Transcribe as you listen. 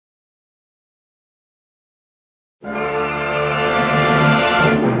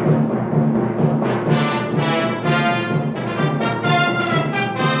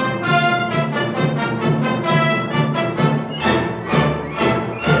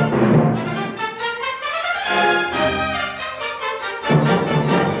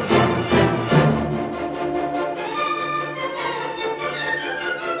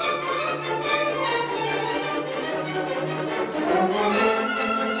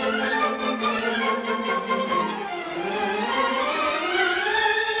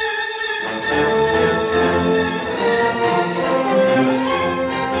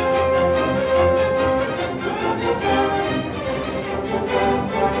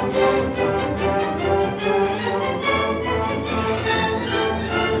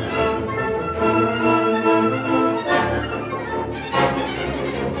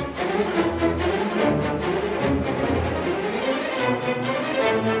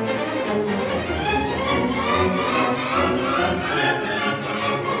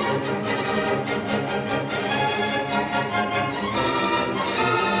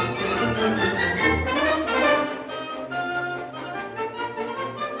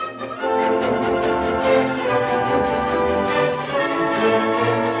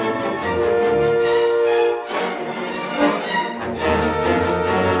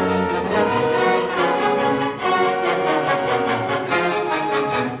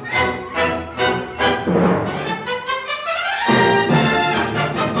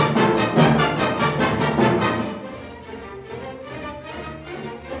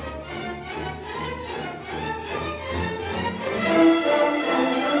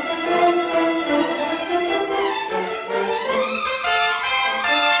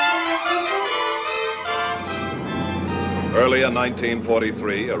in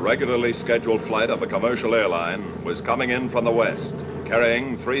 1943, a regularly scheduled flight of a commercial airline was coming in from the west,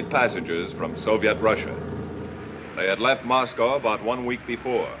 carrying 3 passengers from Soviet Russia. They had left Moscow about 1 week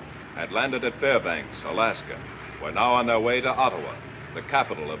before, had landed at Fairbanks, Alaska, were now on their way to Ottawa, the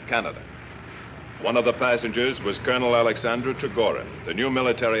capital of Canada. One of the passengers was Colonel Alexander Trigorin, the new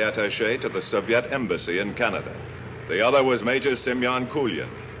military attaché to the Soviet embassy in Canada. The other was Major Semyon Kulin,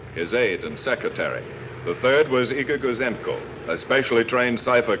 his aide and secretary. The third was Igor Gouzenko, a specially trained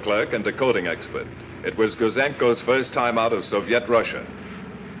cipher clerk and decoding expert. It was Gouzenko's first time out of Soviet Russia.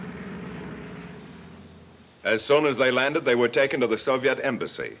 As soon as they landed, they were taken to the Soviet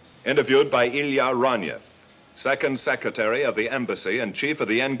embassy, interviewed by Ilya Ranyev, second secretary of the embassy and chief of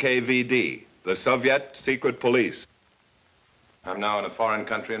the NKVD, the Soviet secret police. I'm now in a foreign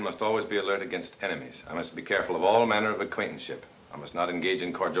country and must always be alert against enemies. I must be careful of all manner of acquaintanceship. I must not engage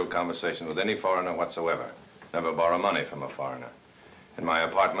in cordial conversation with any foreigner whatsoever. Never borrow money from a foreigner. In my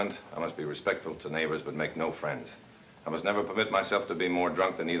apartment, I must be respectful to neighbors but make no friends. I must never permit myself to be more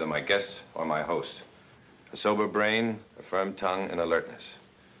drunk than either my guests or my host. A sober brain, a firm tongue, and alertness.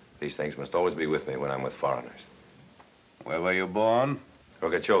 These things must always be with me when I'm with foreigners. Where were you born?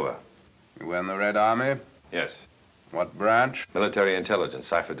 Rogachova. You were in the Red Army? Yes. What branch? Military Intelligence,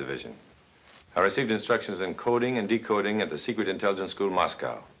 Cipher Division. I received instructions in coding and decoding at the Secret Intelligence School,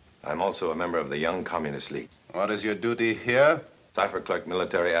 Moscow. I'm also a member of the Young Communist League. What is your duty here? Cipher Clerk,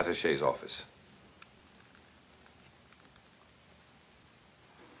 Military Attaché's office.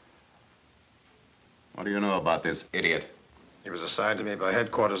 What do you know about this idiot? He was assigned to me by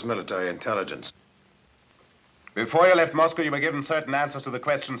Headquarters Military Intelligence. Before you left Moscow, you were given certain answers to the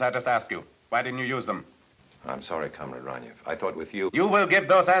questions I just asked you. Why didn't you use them? I'm sorry, Comrade Ranyev. I thought with you... You will give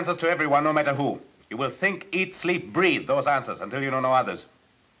those answers to everyone, no matter who. You will think, eat, sleep, breathe those answers until you know no others.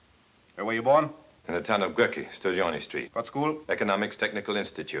 Where were you born? In the town of Gorky, Studiony Street. What school? Economics Technical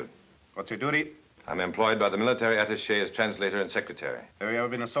Institute. What's your duty? I'm employed by the military attaché as translator and secretary. Have you ever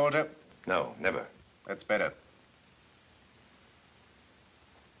been a soldier? No, never. That's better.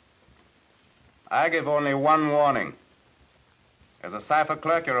 I give only one warning. As a cipher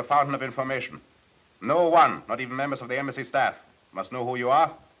clerk, you're a fountain of information. No one, not even members of the embassy staff, must know who you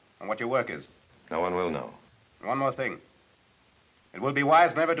are and what your work is. No one will know. One more thing. It will be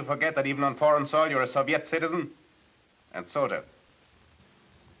wise never to forget that even on foreign soil, you're a Soviet citizen and soldier.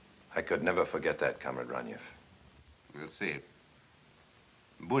 I could never forget that, Comrade Ranyev. We'll see.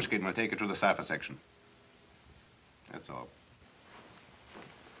 Bushkin will take you to the cipher section. That's all.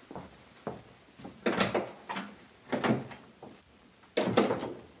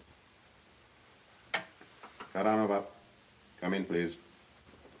 Karamova, come in, please.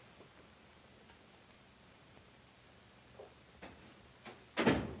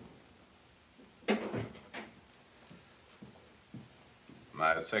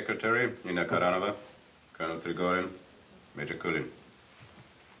 My secretary, Nina Karanova, Colonel Trigorin, Major Kulin.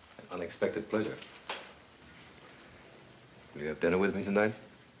 An unexpected pleasure. Will you have dinner with me tonight?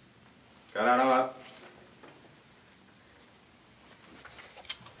 Karanova.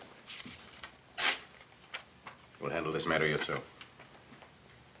 We'll handle this matter yourself.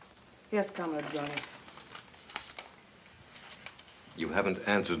 Yes, Comrade Johnny. You haven't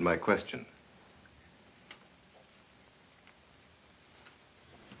answered my question.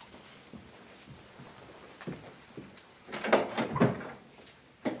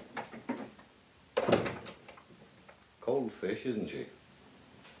 Cold fish, isn't she?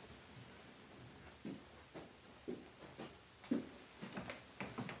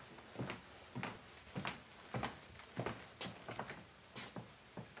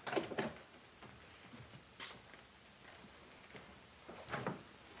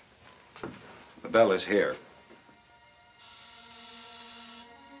 The bell is here.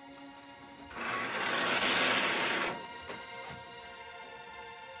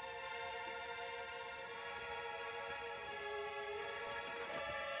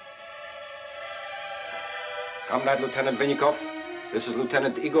 Comrade Lieutenant Vinnikov, this is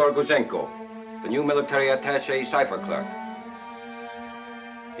Lieutenant Igor Gouzenko, the new military attaché cipher clerk.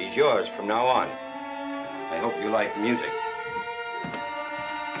 He's yours from now on. I hope you like music.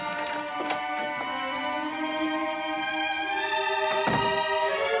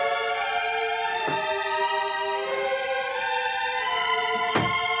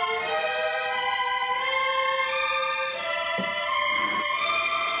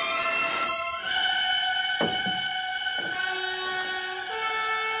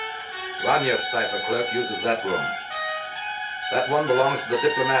 Ranyev's cipher clerk uses that room. That one belongs to the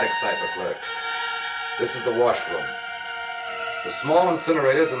diplomatic cipher clerk. This is the washroom. The small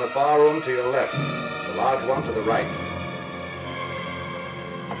incinerator's in the far room to your left, the large one to the right.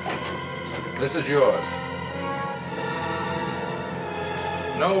 This is yours.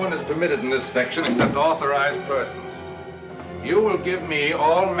 No one is permitted in this section except authorized persons. You will give me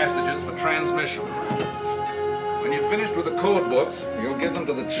all messages for transmission. When you've finished with the code books, you'll give them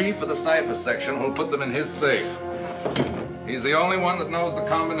to the chief of the cipher section who'll put them in his safe. He's the only one that knows the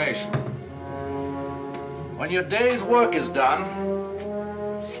combination. When your day's work is done,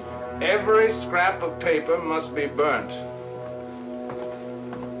 every scrap of paper must be burnt.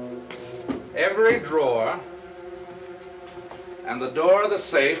 Every drawer and the door of the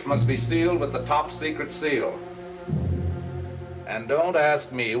safe must be sealed with the top secret seal. And don't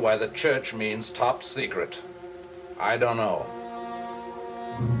ask me why the church means top secret. I don't know.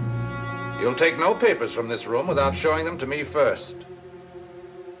 You'll take no papers from this room without showing them to me first.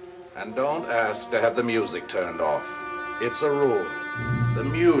 And don't ask to have the music turned off. It's a rule. The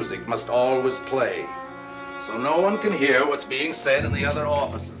music must always play, so no one can hear what's being said in the other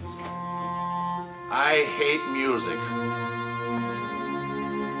offices. I hate music.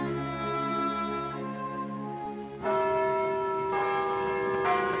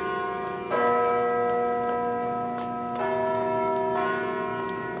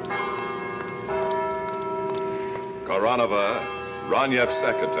 Koranova, Ranyev's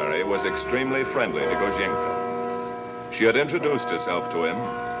secretary, was extremely friendly to Gouzenko. She had introduced herself to him,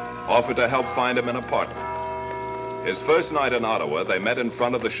 offered to help find him an apartment. His first night in Ottawa, they met in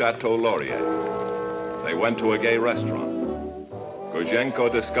front of the Chateau Laurier. They went to a gay restaurant.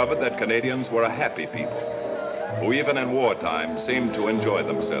 Gouzenko discovered that Canadians were a happy people, who even in wartime seemed to enjoy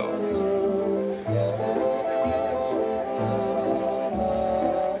themselves.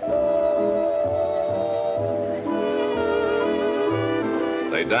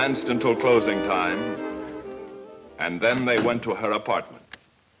 They danced until closing time, and then they went to her apartment.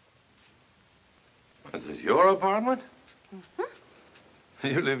 This is your apartment? Mm-hmm.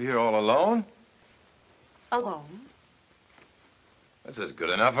 You live here all alone? Alone? This is good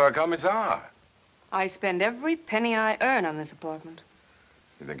enough for a commissar. I spend every penny I earn on this apartment.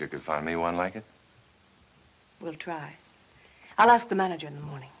 You think you could find me one like it? We'll try. I'll ask the manager in the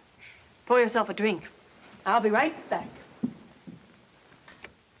morning. Pour yourself a drink. I'll be right back.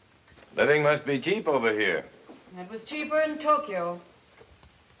 Living must be cheap over here. It was cheaper in Tokyo.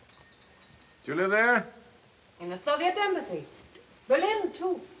 Did you live there? In the Soviet embassy. Berlin,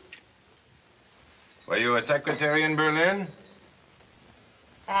 too. Were you a secretary in Berlin?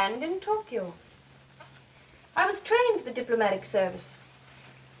 And in Tokyo. I was trained for the diplomatic service.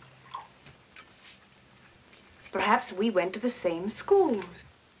 Perhaps we went to the same schools.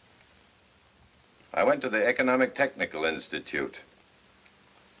 I went to the Economic Technical Institute.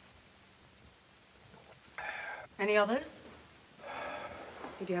 Any others?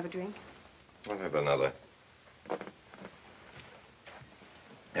 Did you have a drink? I'll have another.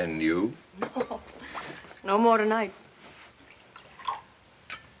 And you? No. No more tonight.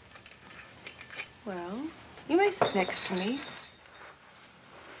 Well, you may sit next to me.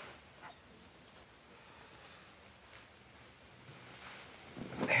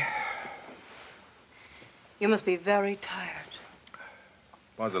 You must be very tired.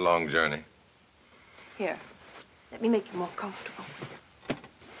 It was a long journey. Here, let me make you more comfortable.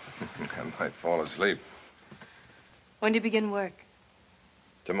 I might fall asleep. When do you begin work?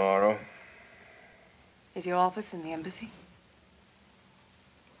 Tomorrow. Is your office in the embassy?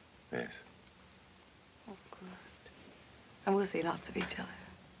 Yes. Oh, good. And we'll see lots of each other.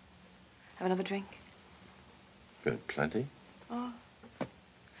 Have another drink? Good, plenty. Oh.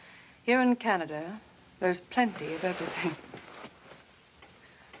 Here in Canada, there's plenty of everything.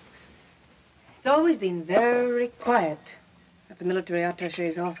 It's always been very quiet at the military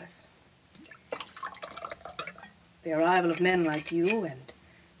attaché's office. The arrival of men like you and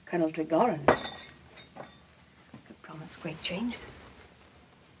Colonel Trigorin could promise great changes.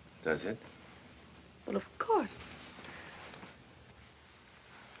 Does it? Well, of course.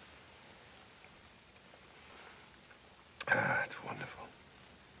 Ah, it's wonderful.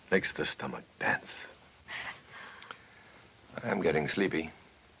 Makes the stomach dance. I'm getting sleepy.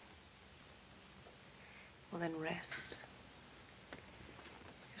 Well, then rest.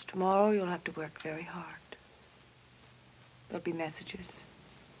 Because tomorrow you'll have to work very hard. There'll be messages.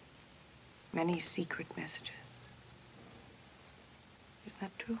 Many secret messages. Isn't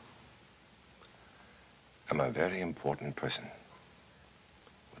that true? I'm a very important person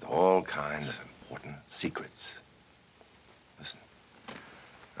with all kinds of important secrets. Listen,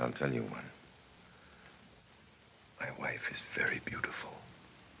 I'll tell you one. My wife is very beautiful.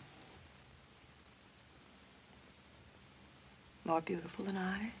 More beautiful than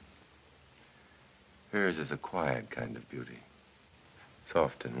I? Hers is a quiet kind of beauty,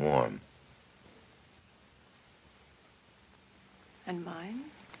 soft and warm. And mine?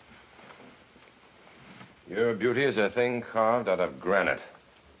 Your beauty is a thing carved out of granite,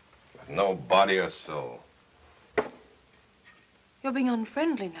 with no body or soul. You're being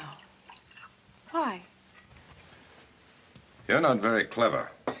unfriendly now. Why? You're not very clever.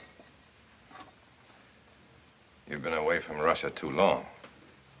 You've been away from Russia too long.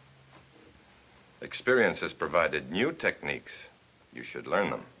 Experience has provided new techniques. You should learn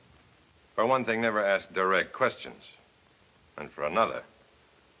them. For one thing, never ask direct questions. And for another,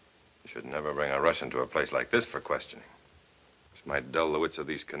 you should never bring a Russian to a place like this for questioning. This might dull the wits of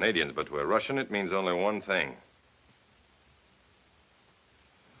these Canadians, but to a Russian, it means only one thing.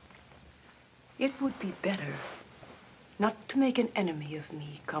 It would be better not to make an enemy of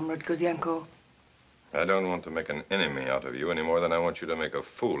me, Comrade Gouzenko. I don't want to make an enemy out of you any more than I want you to make a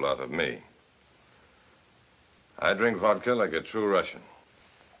fool out of me. I drink vodka like a true Russian.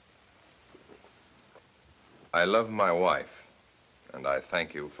 I love my wife, and I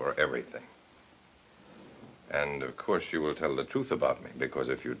thank you for everything. And, of course, you will tell the truth about me, because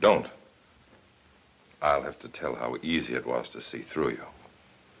if you don't, I'll have to tell how easy it was to see through you.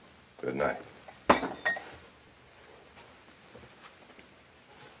 Good night.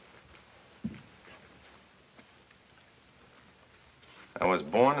 I was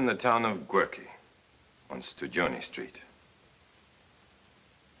born in the town of Gorky on Studiony Street.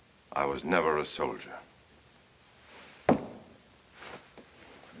 I was never a soldier.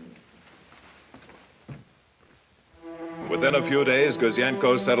 Within a few days,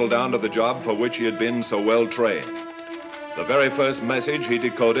 Gouzenko settled down to the job for which he had been so well trained. The very first message he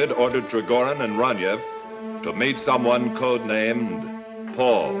decoded ordered Trigorin and Ranyev to meet someone codenamed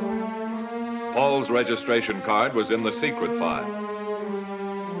Paul. Paul's registration card was in the secret file.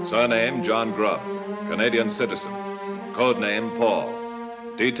 Surname, John Grubb, Canadian citizen. Codename, Paul.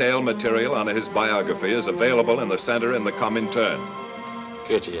 Detailed material on his biography is available in the center in the Comintern.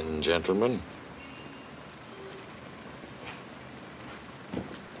 Kitty and gentlemen.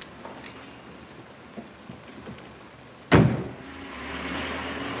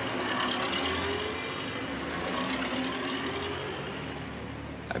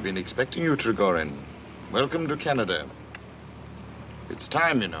 I've been expecting you, Trigorin. Welcome to Canada. It's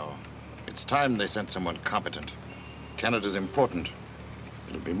time, you know. It's time they sent someone competent. Canada's important.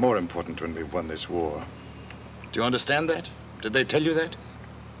 It'll be more important when we've won this war. Do you understand that? Did they tell you that?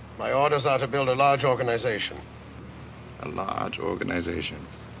 My orders are to build a large organization. A large organization?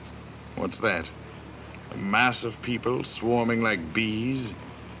 What's that? A mass of people swarming like bees?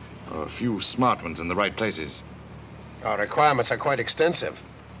 Or a few smart ones in the right places? Our requirements are quite extensive.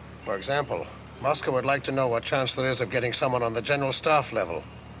 For example, Moscow would like to know what chance there is of getting someone on the general staff level.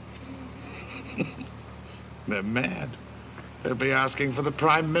 They're mad. They'll be asking for the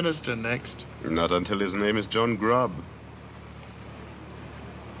Prime Minister next. Not until his name is John Grubb.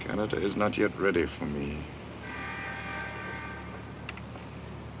 Canada is not yet ready for me.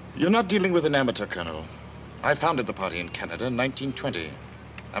 You're not dealing with an amateur, Colonel. I founded the party in Canada in 1920.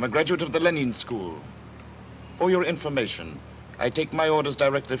 I'm a graduate of the Lenin School. For your information, I take my orders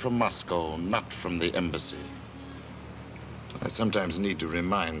directly from Moscow, not from the embassy. I sometimes need to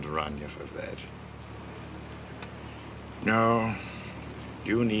remind Ranyev of that. No,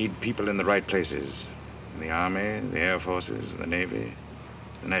 you need people in the right places. In the Army, the Air Forces, the Navy,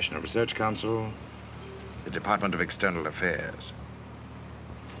 the National Research Council, the Department of External Affairs.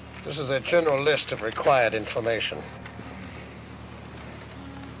 This is a general list of required information.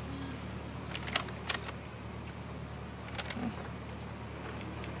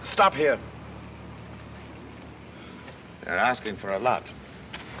 Stop here. They're asking for a lot,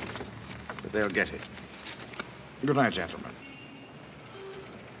 but they'll get it. Good night, gentlemen.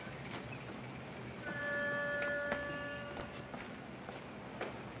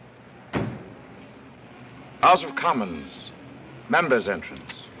 House of Commons, members'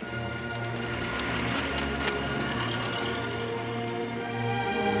 entrance.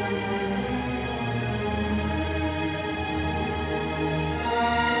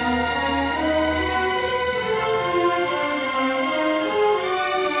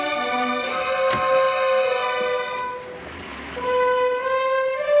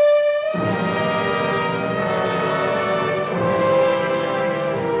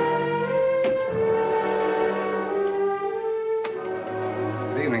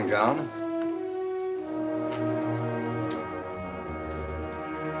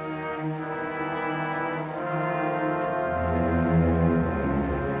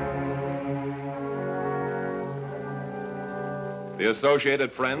 The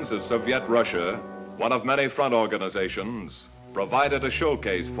Associated Friends of Soviet Russia, one of many front organizations, provided a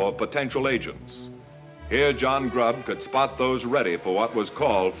showcase for potential agents. Here, John Grubb could spot those ready for what was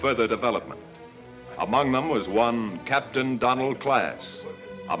called further development. Among them was one Captain Donald Class,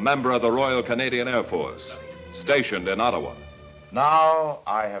 a member of the Royal Canadian Air Force, stationed in Ottawa. Now,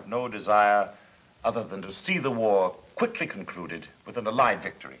 I have no desire other than to see the war quickly concluded with an Allied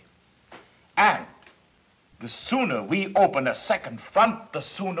victory. And the sooner we open a second front, the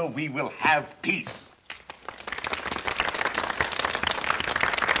sooner we will have peace.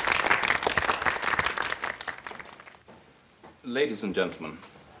 Ladies and gentlemen,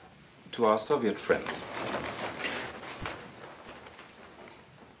 to our Soviet friends.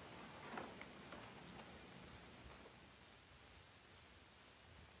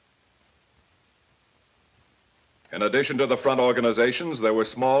 In addition to the front organizations, there were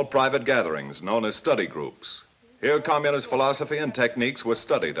small private gatherings known as study groups. Here, communist philosophy and techniques were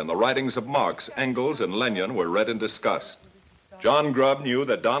studied, and the writings of Marx, Engels, and Lenin were read and discussed. John Grubb knew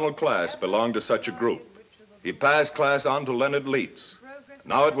that Donald Class belonged to such a group. He passed Class on to Leonard Leitz.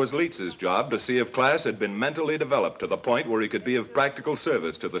 Now it was Leitz's job to see if Class had been mentally developed to the point where he could be of practical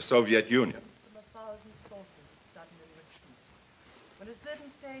service to the Soviet Union. When a certain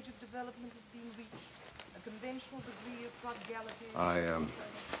stage of development has been reached, a conventional degree of prodigality...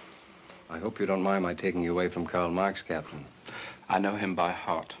 I hope you don't mind my taking you away from Karl Marx, Captain. I know him by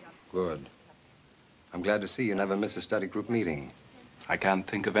heart. Good. I'm glad to see you never miss a study group meeting. I can't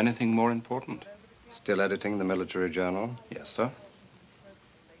think of anything more important. Still editing the military journal? Yes, sir.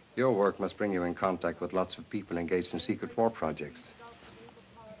 Your work must bring you in contact with lots of people engaged in secret war projects.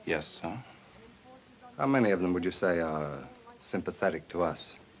 Yes, sir. How many of them would you say are sympathetic to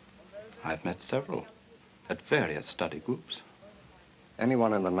us? I've met several at various study groups.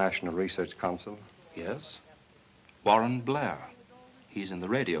 Anyone in the National Research Council? Yes. Warren Blair. He's in the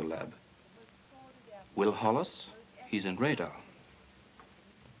radio lab. Will Hollis. He's in radar.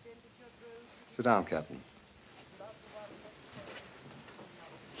 Sit down, Captain.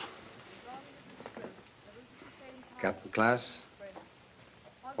 Captain Class,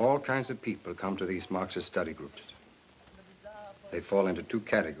 all kinds of people come to these Marxist study groups. They fall into two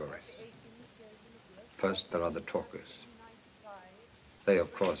categories. First, there are the talkers. They,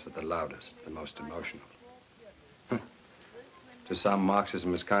 of course, are the loudest, the most emotional. To some,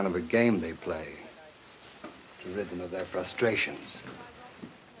 Marxism is kind of a game they play to rid them of their frustrations.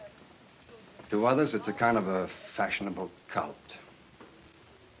 To others, it's a kind of a fashionable cult.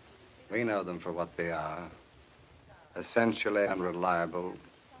 We know them for what they are. Essentially unreliable,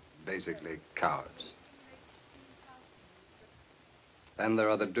 basically cowards. Then there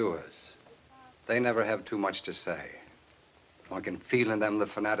are the doers. They never have too much to say. One can feel in them the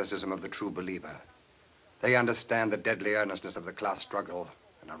fanaticism of the true believer. They understand the deadly earnestness of the class struggle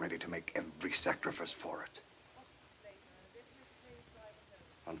and are ready to make every sacrifice for it.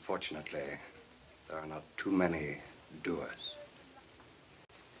 Unfortunately, there are not too many doers.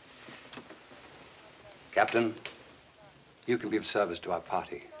 Captain, you can be of service to our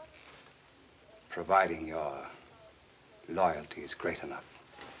party, providing your loyalty is great enough.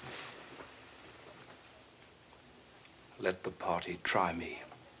 Let the party try me.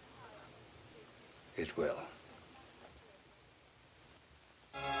 It will.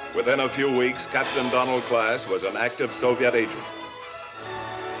 Within a few weeks, Captain Donald Class was an active Soviet agent.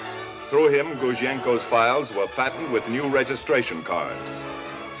 Through him, Gouzenko's files were fattened with new registration cards.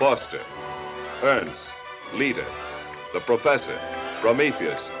 Foster, Ernst, Leader, the Professor,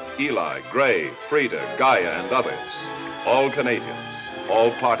 Prometheus, Eli, Gray, Frida, Gaia, and others. All Canadians,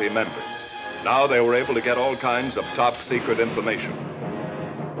 all party members. Now they were able to get all kinds of top-secret information.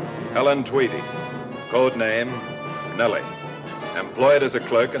 Helen Tweedy, code name Nellie, employed as a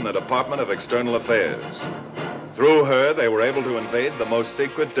clerk in the Department of External Affairs. Through her, they were able to invade the most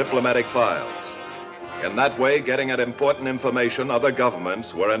secret diplomatic files. In that way, getting at important information other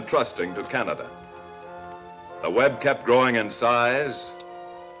governments were entrusting to Canada. The web kept growing in size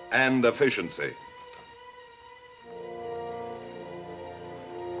and efficiency.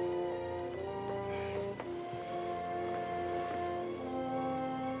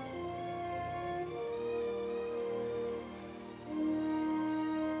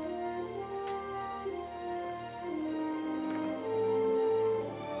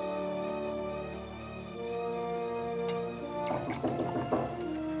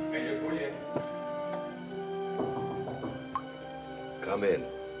 Come in.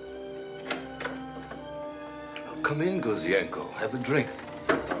 Come in, Gouzenko. Have a drink.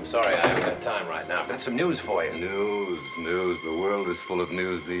 I'm sorry, I haven't got time right now. I've got some news for you. News. The world is full of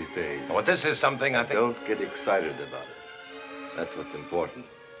news these days. Well, this is something I think... Don't get excited about it. That's what's important.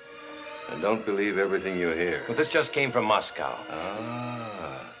 And don't believe everything you hear. Well, this just came from Moscow.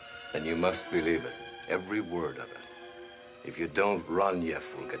 Ah, then you must believe it. Every word of it. If you don't, Ronyev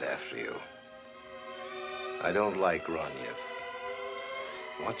will get after you. I don't like Ronyev.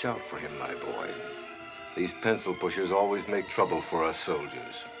 Watch out for him, my boy. These pencil pushers always make trouble for us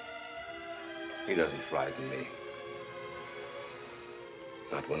soldiers. He doesn't frighten me.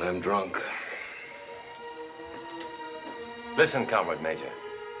 Not when I'm drunk. Listen, Comrade Major.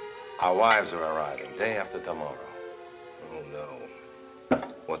 Our wives are arriving day after tomorrow. Oh, no.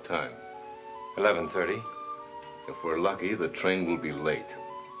 What time? 11:30. If we're lucky, the train will be late.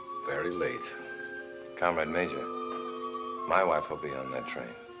 Very late. Comrade Major, my wife will be on that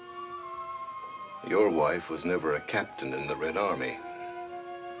train. Your wife was never a captain in the Red Army.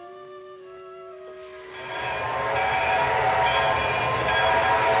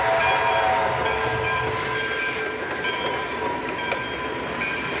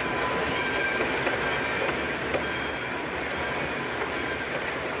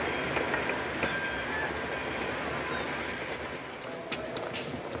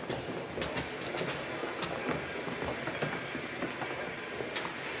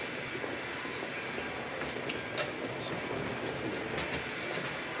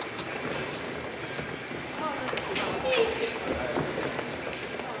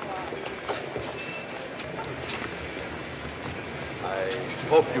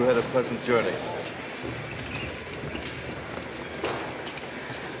 Hope you had a pleasant journey.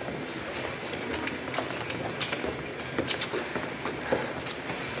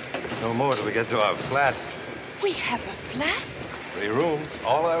 No more till we get to our flat. We have a flat? 3 rooms,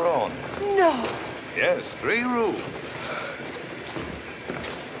 all our own. No. Yes, 3 rooms.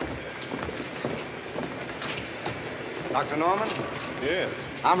 Dr. Norman? Yes.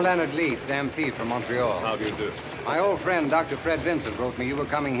 I'm Leonard Leeds, MP from Montreal. How do you do? My old friend, Dr. Fred Vincent, wrote me you were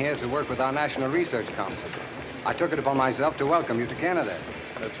coming here to work with our National Research Council. I took it upon myself to welcome you to Canada.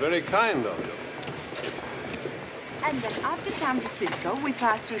 That's very kind of you. And then after San Francisco, we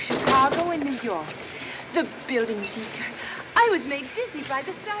passed through Chicago and New York. The buildings, Igor. I was made dizzy by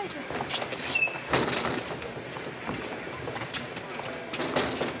the size of them.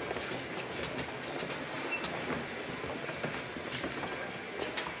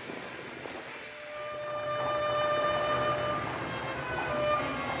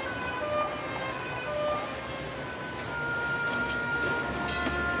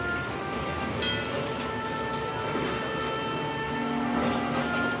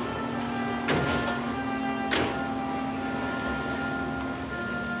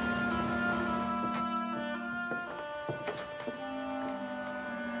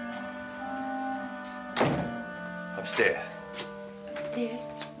 Upstairs. Upstairs.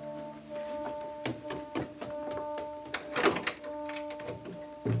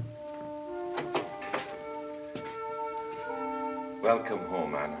 Welcome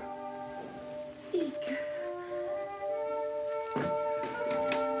home, Anna. Igor.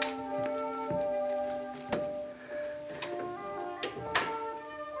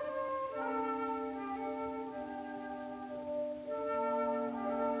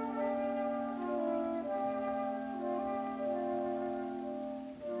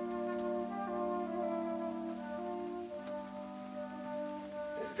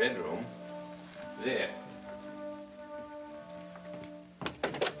 Bedroom. There.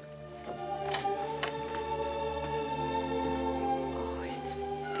 Oh, it's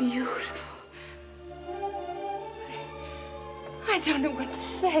beautiful. I don't know what to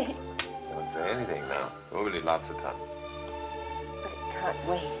say. Don't say anything now. Only lots of time. But I can't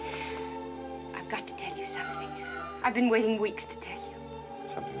wait. I've got to tell you something. I've been waiting weeks to tell you.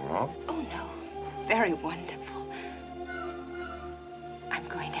 Something wrong? Oh, no. Very wonderful. I'm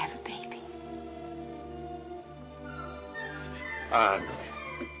going to have a baby. And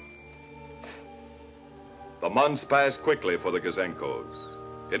the months passed quickly for the Gouzenkos.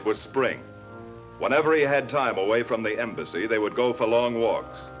 It was spring. Whenever he had time away from the embassy, they would go for long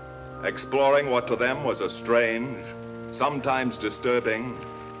walks, exploring what to them was a strange, sometimes disturbing,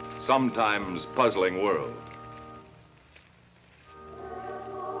 sometimes puzzling world.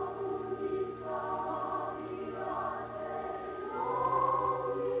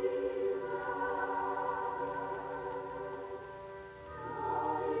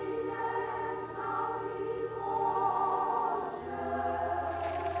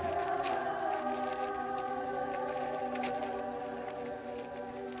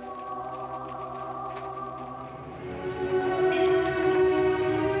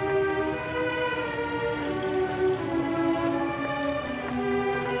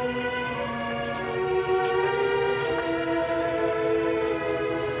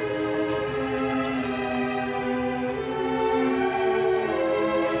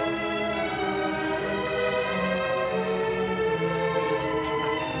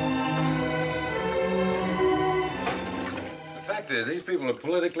 fact is, these people are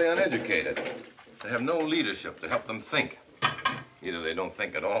politically uneducated. They have no leadership to help them think. Either they don't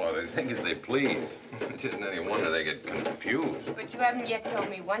think at all, or they think as they please. It isn't any wonder they get confused. But you haven't yet told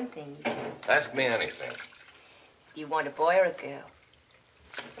me one thing. Ask me anything. Do you want a boy or a girl?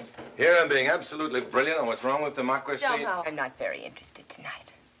 Here I'm being absolutely brilliant on what's wrong with democracy. No, I'm not very interested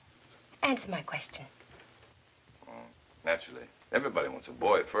tonight. Answer my question. Naturally. Everybody wants a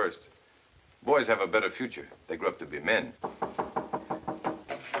boy first. Boys have a better future. They grow up to be men.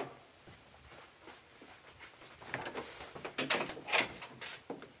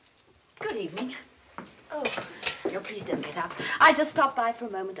 Good evening. Oh. No, please don't get up. I just stopped by for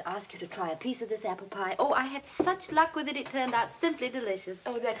a moment to ask you to try a piece of this apple pie. Oh, I had such luck with it. It turned out simply delicious.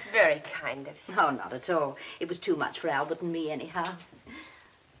 Oh, that's very kind of you. Oh, not at all. It was too much for Albert and me, anyhow.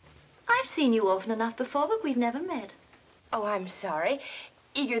 I've seen you often enough before, but we've never met. Oh, I'm sorry.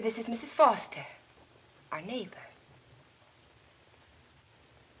 Igor, this is Mrs. Foster, our neighbor.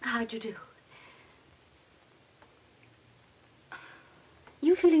 How'd you do?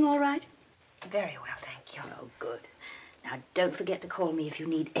 You feeling all right? Very well, thank you. Oh, good. Now, don't forget to call me if you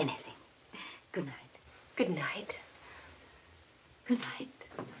need anything. Good night. Good night. Good night.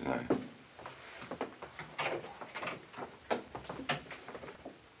 Good night.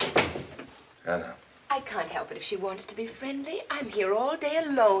 Anna. I can't help it if she wants to be friendly. I'm here all day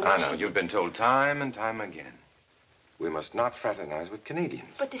alone. Anna, you've been told time and time again. We must not fraternize with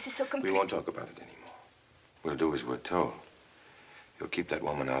Canadians. But this is so complete. We won't talk about it anymore. We'll do as we're told. You'll keep that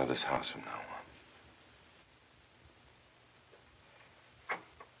woman out of this house from now on.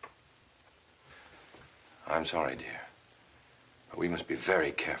 I'm sorry, dear. But we must be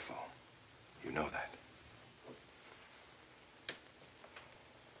very careful. You know that.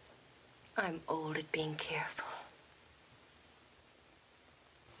 I'm old at being careful.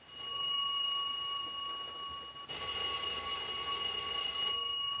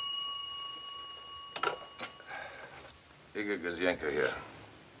 Igor Gouzenko here.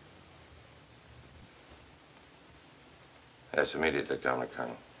 Yes, immediately, Colonel.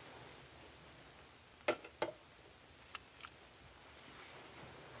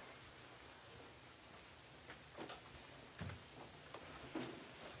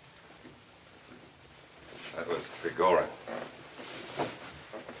 That was Trigorin.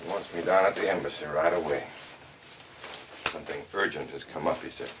 He wants me down at the embassy right away. Something urgent has come up,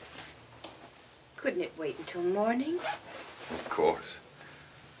 he said. Couldn't it wait until morning? Of course.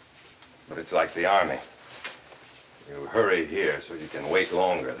 But it's like the army. You hurry here so you can wait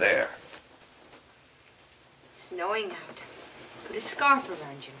longer there. It's snowing out. Put a scarf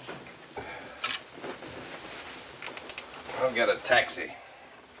around your neck. I'll get a taxi.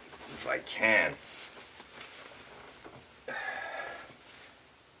 If I can.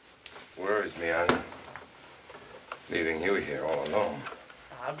 Worries me, Anna. Leaving you here all alone.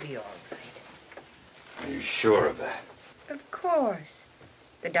 I'll be all right. Are you sure of that? Of course.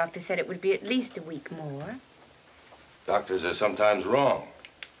 The doctor said it would be at least a week more. Doctors are sometimes wrong.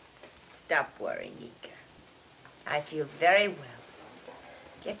 Stop worrying, Igor. I feel very well.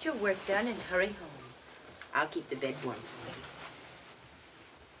 Get your work done and hurry home. I'll keep the bed warm for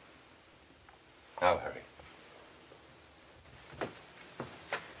you. I'll hurry.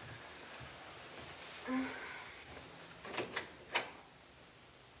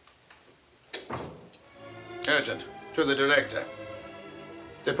 Urgent. To the director.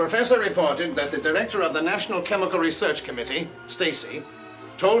 The professor reported that the director of the National Chemical Research Committee, Stacy,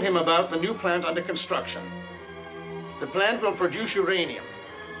 told him about the new plant under construction. The plant will produce uranium.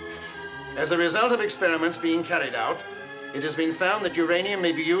 As a result of experiments being carried out, it has been found that uranium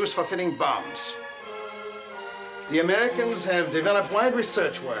may be used for filling bombs. The Americans have developed wide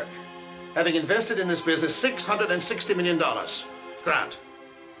research work, having invested in this business $660 million. Grant.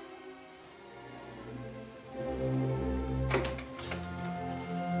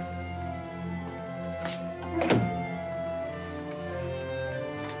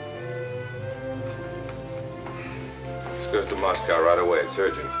 Goes to Moscow right away. It's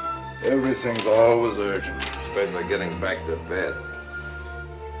urgent. Everything's always urgent. Especially getting back to bed.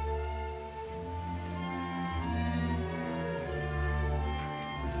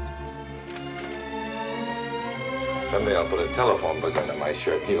 Someday I'll put a telephone book under my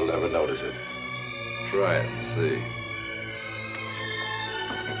shirt and you'll never notice it. Try it and see.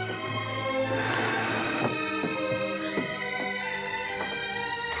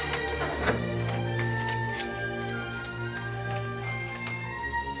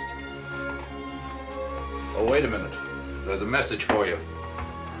 Wait a minute. There's a message for you.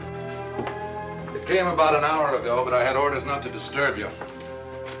 It came about an hour ago, but I had orders not to disturb you.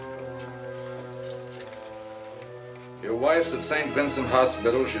 You Your wife's at St. Vincent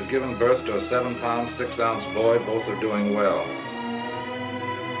Hospital. She's given birth to a 7-pound, 6-ounce boy. Both are doing well.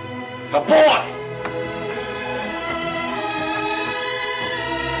 A boy!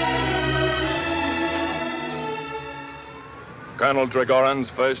 Colonel Drigorin's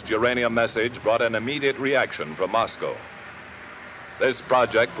first uranium message brought an immediate reaction from Moscow. This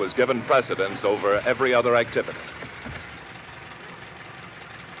project was given precedence over every other activity.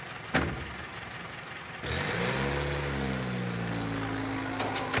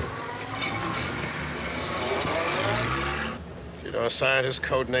 You know a scientist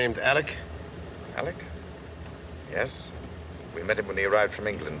codenamed Alec? Alec? Yes. We met him when he arrived from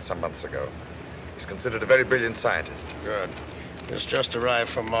England some months ago. He's considered a very brilliant scientist. Good. This just arrived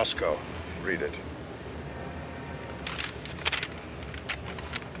from Moscow. Read it.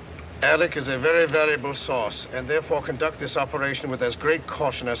 Alec is a very valuable source, and therefore conduct this operation with as great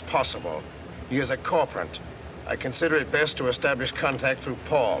caution as possible. He is a corporate. I consider it best to establish contact through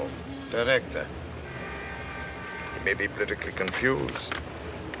Paul, director. He may be politically confused.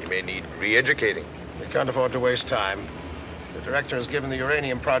 He may need re-educating. We can't afford to waste time. The director has given the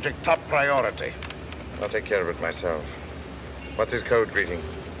uranium project top priority. I'll take care of it myself. What's his code greeting?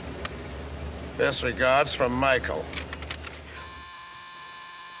 Best regards from Michael.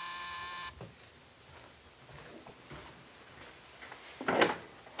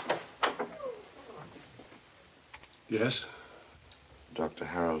 Yes? Dr.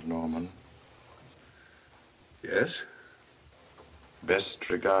 Harold Norman. Yes? Best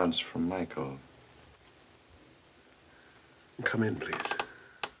regards from Michael. Come in, please.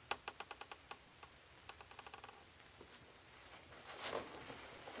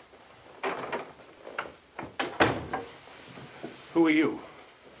 Who are you?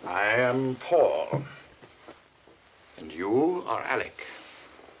 I am Paul. And you are Alec.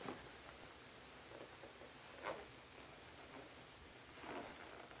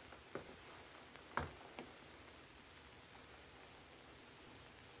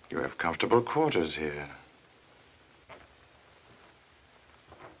 You have comfortable quarters here.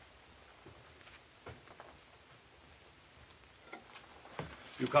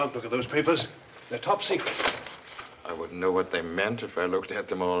 You can't look at those papers. They're top secret. I wouldn't know what they meant if I looked at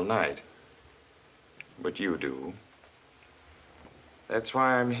them all night. But you do. That's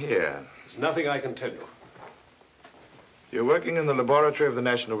why I'm here. There's nothing I can tell you. You're working in the laboratory of the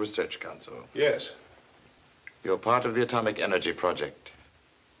National Research Council. Yes. You're part of the Atomic Energy Project.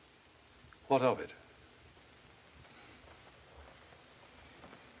 What of it?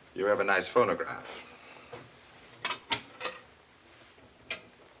 You have a nice phonograph.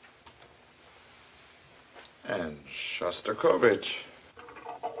 And Shostakovich.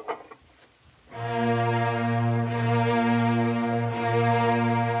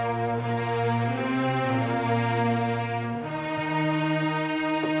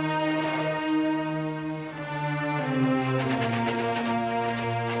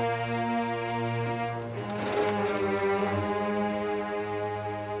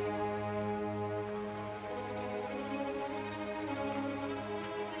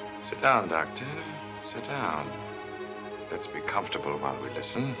 Sit down, Doctor. Sit down. Let's be comfortable while we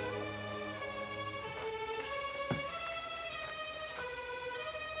listen.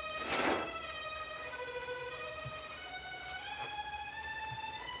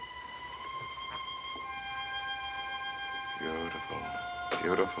 Beautiful,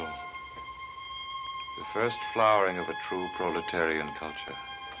 beautiful. The first flowering of a true proletarian culture.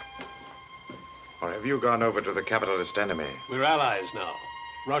 Or have you gone over to the capitalist enemy? We're allies now.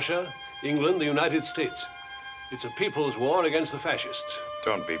 Russia, England, the United States. It's a people's war against the fascists.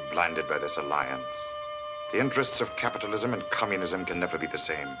 Don't be blinded by this alliance. The interests of capitalism and communism can never be the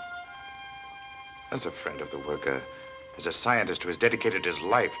same. As a friend of the worker, as a scientist who has dedicated his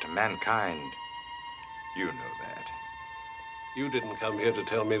life to mankind, you know that. You didn't come here to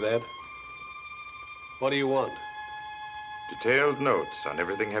tell me that. What do you want? Detailed notes on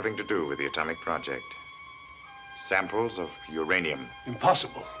everything having to do with the atomic project. Samples of uranium.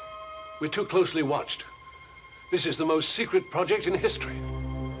 Impossible. We're too closely watched. This is the most secret project in history.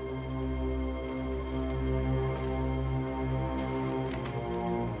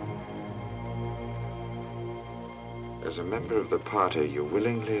 As a member of the party, you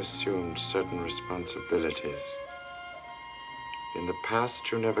willingly assumed certain responsibilities. In the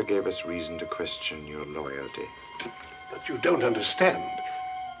past, you never gave us reason to question your loyalty. But you don't understand.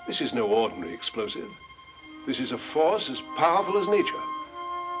 This is no ordinary explosive. This is a force as powerful as nature.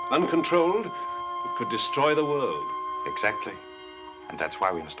 Uncontrolled, it could destroy the world. Exactly. And that's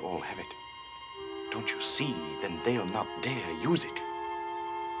why we must all have it. Don't you see? Then they'll not dare use it.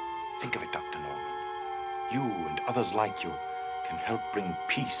 Think of it, Dr. Norman. you and others like you can help bring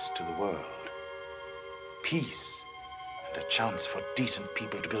peace to the world. Peace and a chance for decent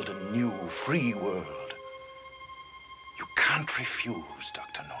people to build a new, free world. You can't refuse,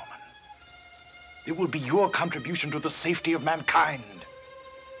 Dr. Norman. It will be your contribution to the safety of mankind.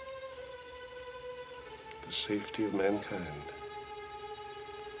 The safety of mankind.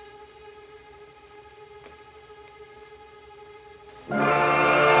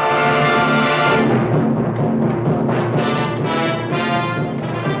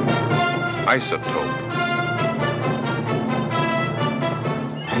 Isotope.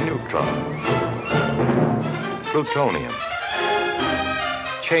 Neutron. Plutonium.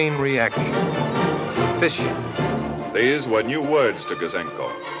 Chain reaction. Fission. These were new words to Gouzenko.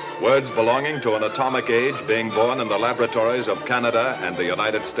 Words belonging to an atomic age being born in the laboratories of Canada and the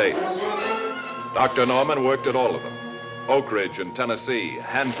United States. Dr. Norman worked at all of them. Oak Ridge in Tennessee,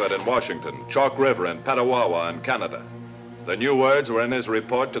 Hanford in Washington, Chalk River in Petawawa in Canada. The new words were in his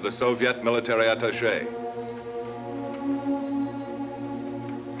report to the Soviet military attaché.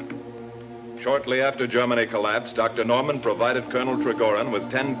 Shortly after Germany collapsed, Dr. Norman provided Colonel Trigorin with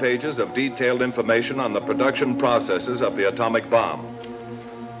 10 pages of detailed information on the production processes of the atomic bomb.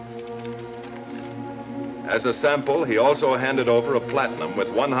 As a sample, he also handed over a platinum with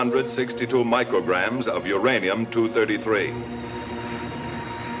 162 micrograms of uranium-233.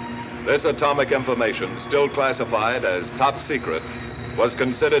 This atomic information, still classified as top secret, was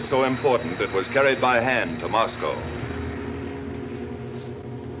considered so important it was carried by hand to Moscow.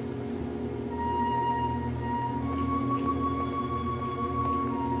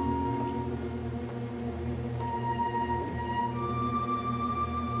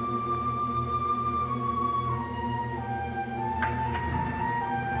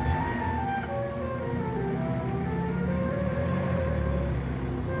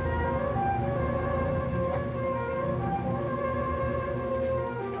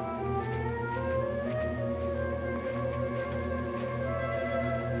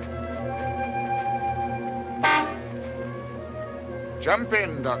 Jump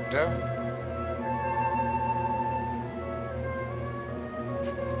in, Doctor.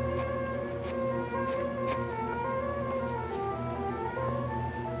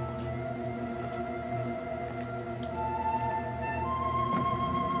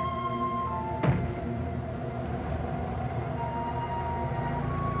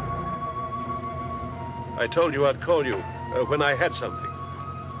 I told you I'd call you when I had something.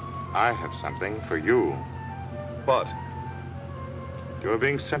 I have something for you. What? You're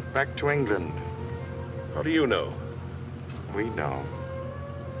being sent back to England. How do you know? We know.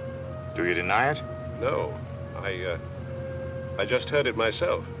 Do you deny it? No. I just heard it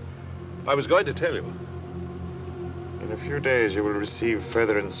myself. I was going to tell you. In a few days, you will receive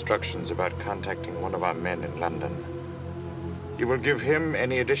further instructions about contacting one of our men in London. You will give him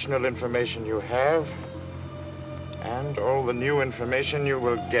any additional information you have, and all the new information you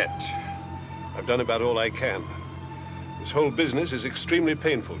will get. I've done about all I can. This whole business is extremely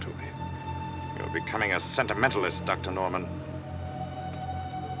painful to me. You're becoming a sentimentalist, Dr. Norman.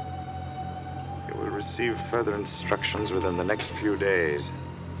 You will receive further instructions within the next few days.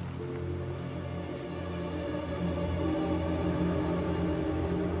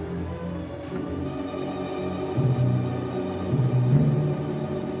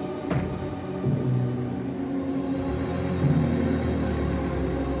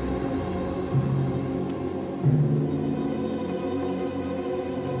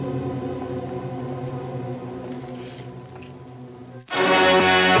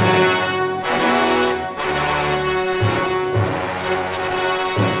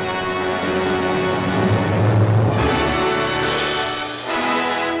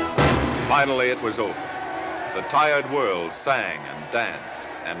 Finally, it was over. The tired world sang and danced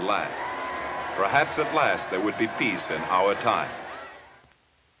and laughed. Perhaps at last there would be peace in our time.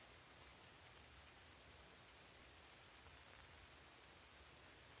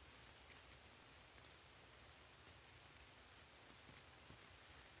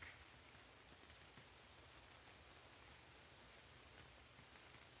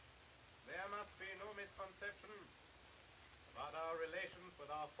 There must be no misconception about our relations with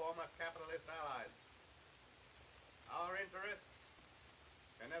our former capitalist allies. Our interests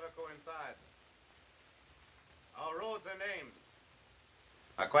can never coincide. Our roads and aims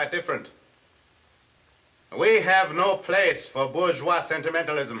are quite different. We have no place for bourgeois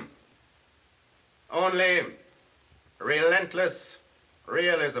sentimentalism. Only relentless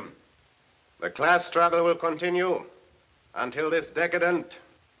realism. The class struggle will continue until this decadent,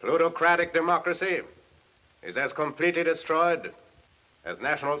 plutocratic democracy is as completely destroyed as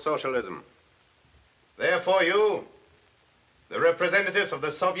National Socialism. Therefore, you, the representatives of the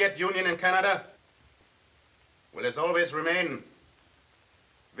Soviet Union in Canada, will as always remain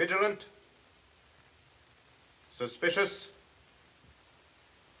vigilant, suspicious,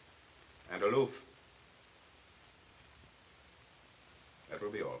 and aloof. That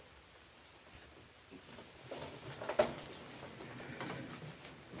will be all.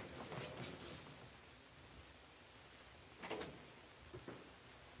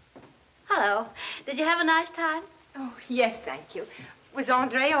 Hello. Did you have a nice time? Oh, yes, thank you. Was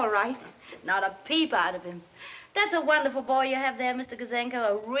Andre all right? Not a peep out of him. That's a wonderful boy you have there, Mr. Gouzenko,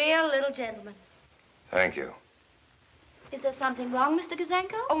 a real little gentleman. Thank you. Is there something wrong, Mr.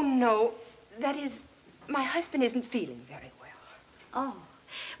 Gouzenko? Oh, no. That is, my husband isn't feeling very well. Oh.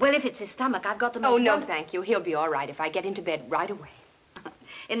 Well, if it's his stomach, I've got the most... Oh, no, thank you. He'll be all right if I get into bed right away.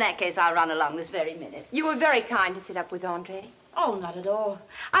 In that case, I'll run along this very minute. You were very kind to sit up with Andre. Oh, not at all.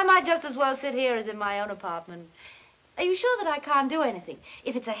 I might just as well sit here as in my own apartment. Are you sure that I can't do anything?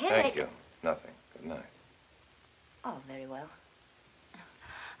 If it's a headache... Thank you. Nothing. Good night. Oh, very well.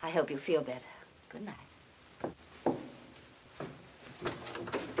 I hope you feel better. Good night.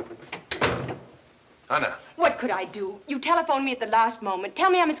 Anna. What could I do? You telephoned me at the last moment. Tell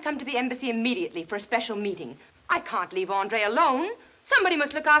me I must come to the embassy immediately for a special meeting. I can't leave Andre alone. Somebody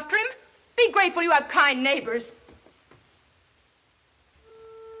must look after him. Be grateful you have kind neighbors.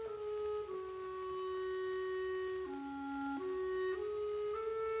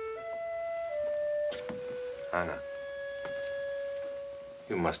 Anna,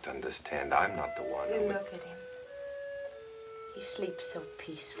 you must understand, I'm not the one who... Look at him. He sleeps so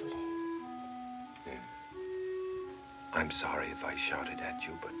peacefully. Yeah. I'm sorry if I shouted at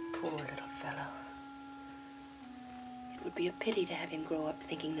you, but... Poor little fellow. It would be a pity to have him grow up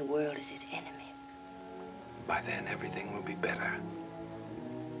thinking the world is his enemy. By then, everything will be better.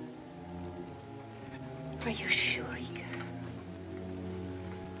 Are you sure, Igor?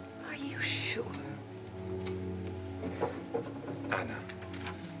 Are you sure? Anna.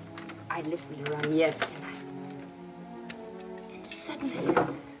 I listened to Roniev tonight. And suddenly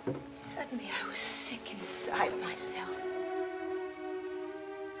I was sick inside myself.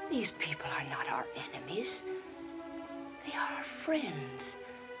 These people are not our enemies. They are our friends.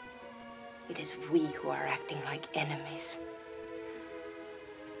 It is we who are acting like enemies.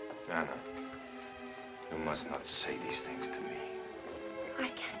 Anna, you must not say these things to me. I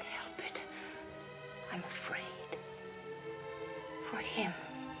can't help it. I'm afraid. For him.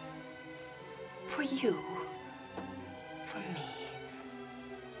 For you. For me.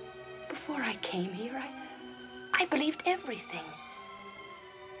 Before I came here, I believed everything.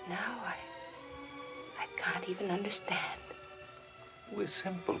 Now I can't even understand. We're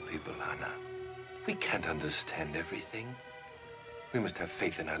simple people, Anna. We can't understand everything. We must have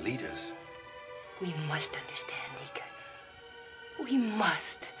faith in our leaders. We must understand, Igor. We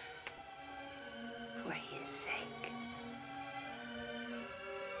must. For his sake.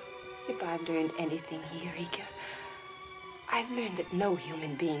 If I've learned anything here, Igor, I've learned that no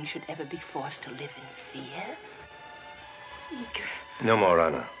human being should ever be forced to live in fear. Igor. No more,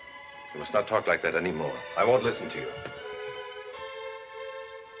 Anna. You must not talk like that anymore. I won't listen to you.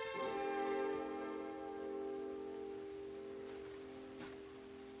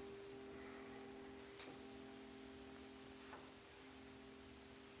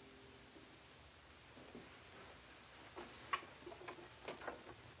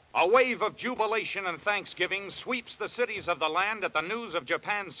 A wave of jubilation and thanksgiving sweeps the cities of the land at the news of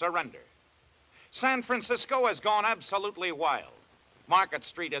Japan's surrender. San Francisco has gone absolutely wild. Market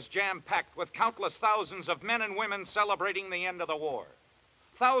Street is jam-packed with countless thousands of men and women celebrating the end of the war.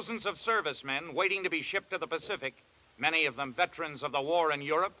 Thousands of servicemen waiting to be shipped to the Pacific, many of them veterans of the war in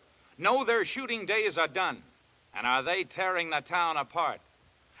Europe, know their shooting days are done. And are they tearing the town apart?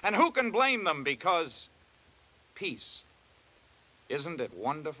 And who can blame them, because peace. Isn't it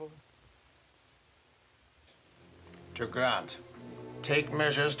wonderful? To Grant, take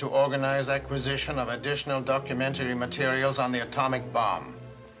measures to organize acquisition of additional documentary materials on the atomic bomb.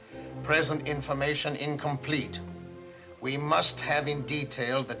 Present information incomplete. We must have in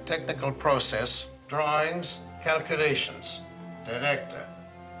detail the technical process, drawings, calculations. Director.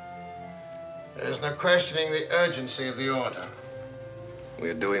 There is no questioning the urgency of the order. We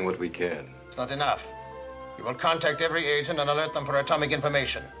are doing what we can. It's not enough. You will contact every agent and alert them for atomic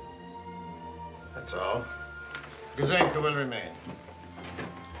information. That's all. Gouzenko will remain.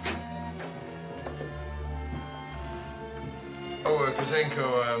 Oh,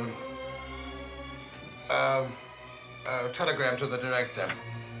 Gouzenko, telegram to the director.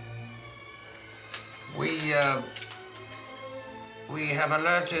 We We have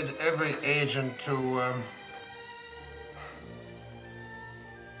alerted every agent to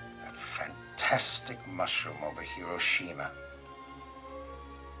that fantastic mushroom over Hiroshima.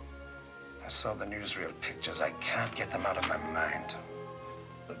 I saw the newsreel pictures. I can't get them out of my mind.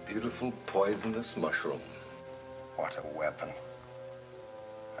 A beautiful poisonous mushroom. What a weapon.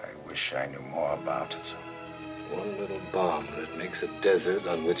 I wish I knew more about it. One little bomb that makes a desert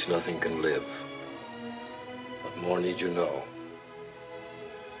on which nothing can live. What more need you know?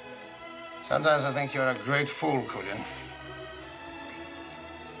 Sometimes I think you're a great fool, Kulin.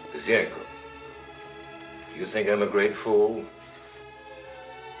 Gouzenko, you think I'm a great fool?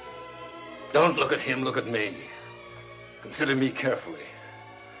 Don't look at him, look at me. Consider me carefully.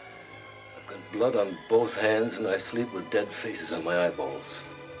 I've got blood on both hands and I sleep with dead faces on my eyeballs.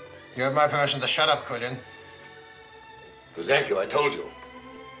 You have my permission to shut up, Kulin. Gouzenko, I told you.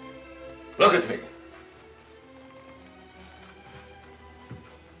 Look at me.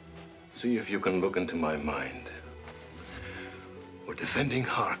 See if you can look into my mind. We're defending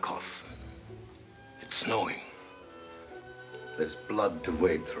Kharkov. It's snowing. There's blood to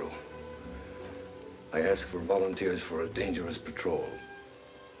wade through. I ask for volunteers for a dangerous patrol.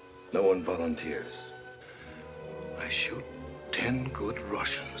 No one volunteers. I shoot 10 good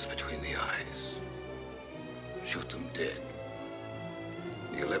Russians between the eyes. Shoot them dead.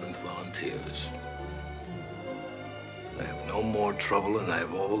 The 11th volunteers. I have no more trouble and I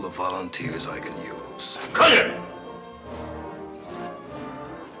have all the volunteers I can use. Cut it!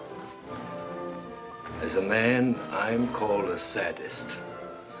 As a man, I'm called a sadist.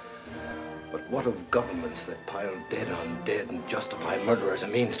 But what of governments that pile dead on dead and justify murder as a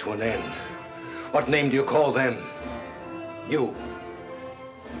means to an end? What name do you call them? You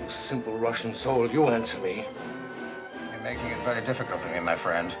simple Russian soul, you answer me. You're making it very difficult for me, my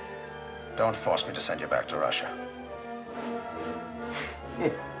friend. Don't force me to send you back to Russia.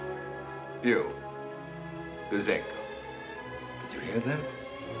 You, Gouzenko. Did you hear that?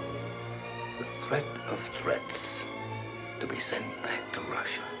 The threat of threats to be sent back to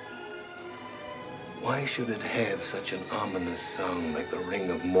Russia. Why should it have such an ominous sound like the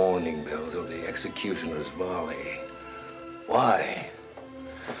ring of mourning bells or the executioner's volley? Why?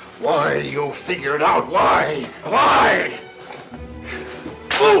 Why? You figure it out. Why? Why?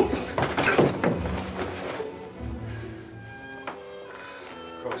 Go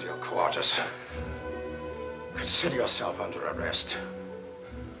to your quarters. Consider yourself under arrest.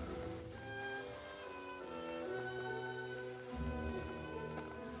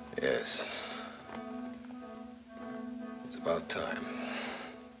 Yes. It's about time.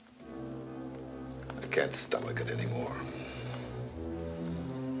 I can't stomach it anymore.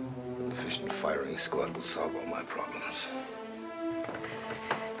 An efficient firing squad will solve all my problems.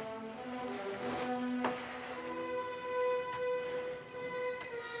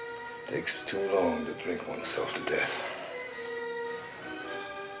 Takes too long to drink oneself to death.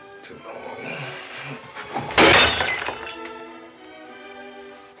 Too long.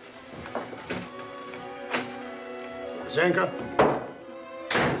 Gouzenko?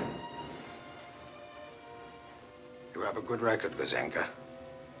 You have a good record, Gouzenko.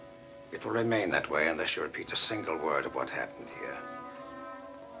 It will remain that way unless you repeat a single word of what happened here.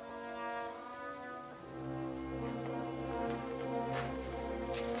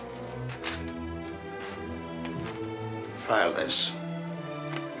 File this.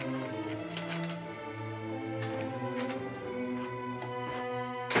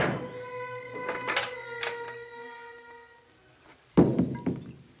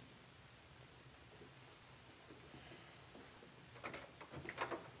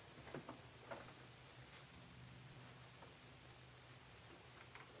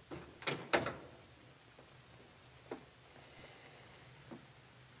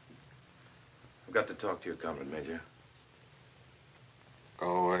 I've got to talk to you, Comrade Major. Go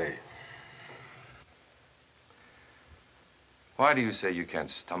away. Why do you say you can't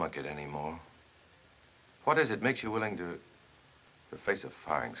stomach it anymore? What is it makes you willing to face a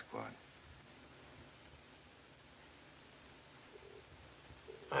firing squad?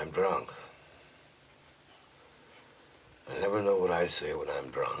 I'm drunk. I never know what I say when I'm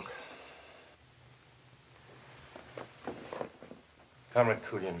drunk. Comrade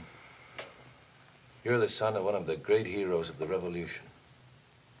Kulin, you're the son of one of the great heroes of the revolution.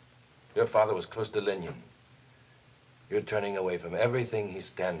 Your father was close to Lenin. You're turning away from everything he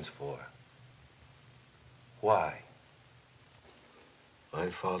stands for. Why? My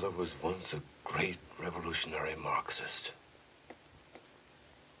father was once a great revolutionary Marxist.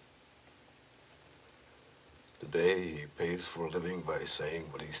 Today, he pays for a living by saying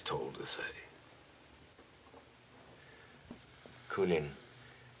what he's told to say. Kulin,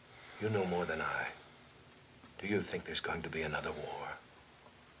 you know more than I. Do you think there's going to be another war?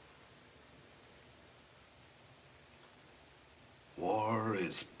 War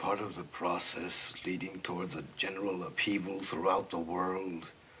is part of the process leading toward the general upheaval throughout the world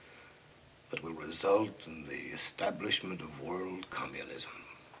that will result in the establishment of world communism.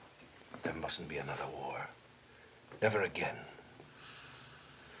 There mustn't be another war. Never again.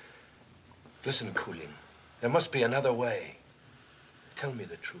 Listen, Kulin, there must be another way. Tell me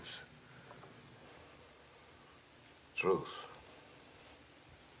the truth. Truth?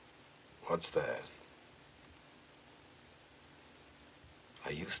 What's that?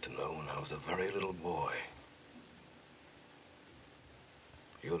 I used to know when I was a very little boy.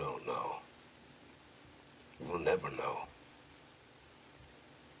 You don't know. You will never know.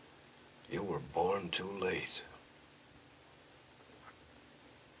 You were born too late.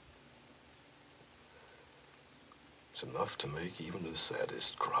 It's enough to make even the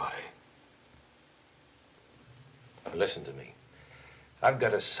saddest cry. Listen to me. I've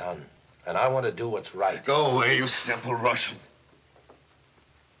got a son, and I want to do what's right. Go away, you simple Russian.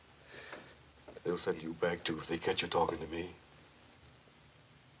 They'll send you back, too, if they catch you talking to me.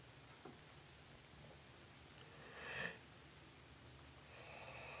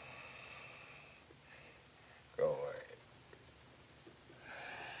 Go away.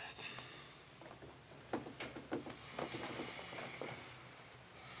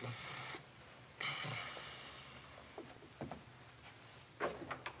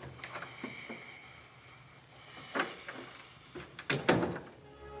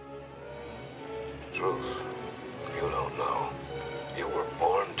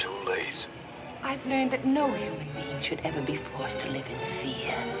 I've learned that no human being should ever be forced to live in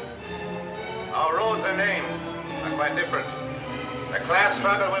fear. Our roads and names are quite different. The class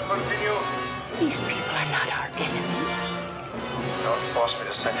struggle will continue. These people are not our enemies. Don't force me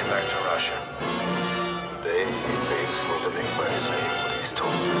to send you back to Russia. Today, he pays for a living by saying what he's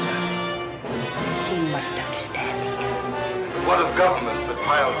told us. He must understand, Igor. What of governments that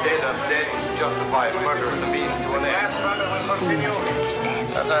pile dead on dead to justify murder as a means to an end? The class struggle will continue.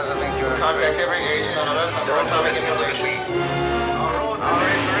 Sometimes I think you're... Contact every agent on alert for atomic accumulation. Our roads are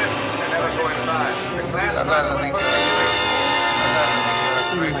interests and never go inside. The class Sometimes I think you're...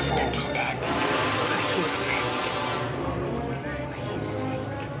 He must understand, for his sake. For his sake.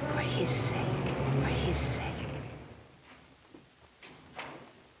 For his sake. For his sake.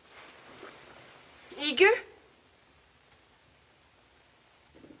 Igor?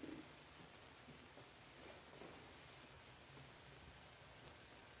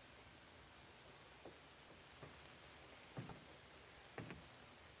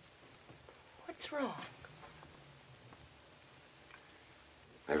 What's wrong?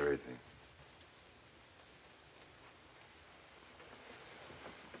 Everything.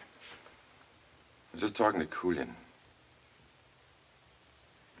 I was just talking to Kulin.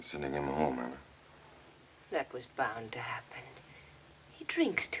 Sending him home, remember? That was bound to happen. He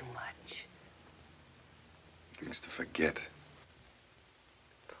drinks too much. Drinks to forget.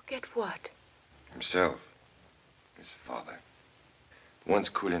 Forget what? Himself. His father. Once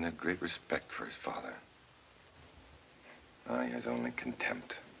Kulin had great respect for his father. Now he has only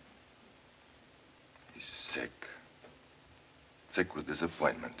contempt. He's sick. Sick with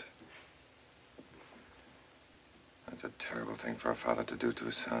disappointment. That's a terrible thing for a father to do to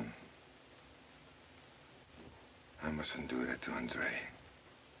his son. I mustn't do that to Andre.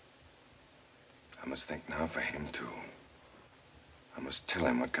 I must think now for him, too. I must tell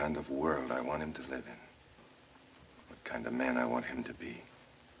him what kind of world I want him to live in. What kind of man I want him to be.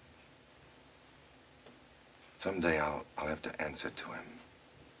 Someday I'll have to answer to him.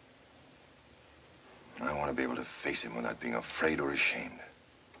 I want to be able to face him without being afraid or ashamed.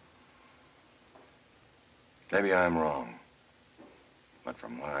 Maybe I'm wrong. But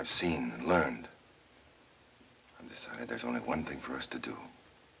from what I've seen and learned, I've decided there's only one thing for us to do.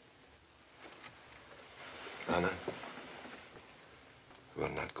 Anna, we'll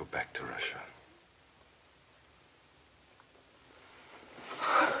not go back to Russia.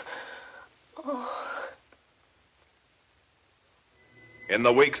 Oh. In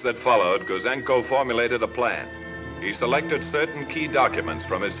the weeks that followed, Gouzenko formulated a plan. He selected certain key documents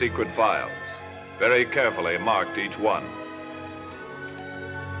from his secret files, very carefully marked each one.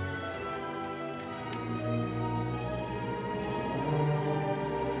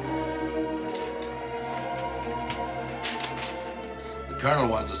 The colonel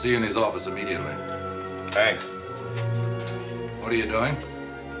wants to see you in his office immediately. Thanks. What are you doing?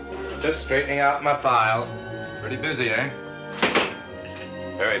 Just straightening out my files. Pretty busy, eh?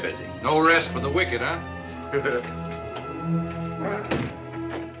 Very busy. No rest for the wicked, huh?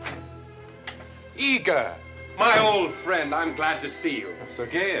 Igor, my old friend, I'm glad to see you.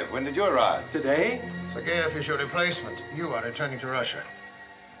 Sergeyev, when did you arrive? Today? Sergeyev is your replacement. You are returning to Russia.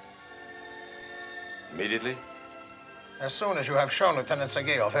 Immediately? As soon as you have shown Lieutenant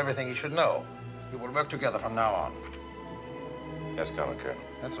Sergeyev everything he should know, you will work together from now on. Yes, Colonel.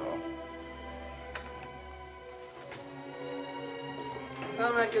 That's all.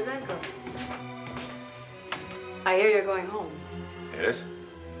 Comrade Gouzenko, I hear you're going home. Yes?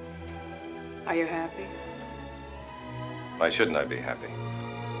 Are you happy? Why shouldn't I be happy?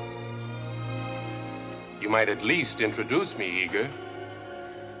 You might at least introduce me, Igor.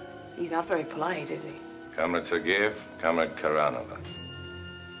 He's not very polite, is he? Comrade Sergeyev, Comrade Karanova.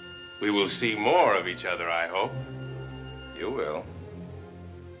 We will see more of each other, I hope. You will.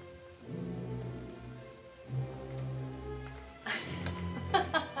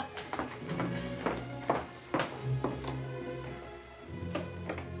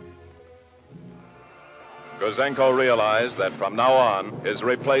 Gouzenko realized that from now on, his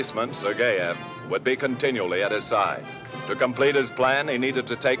replacement, Sergeyev, would be continually at his side. To complete his plan, he needed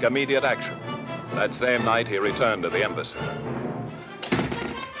to take immediate action. That same night, he returned to the embassy.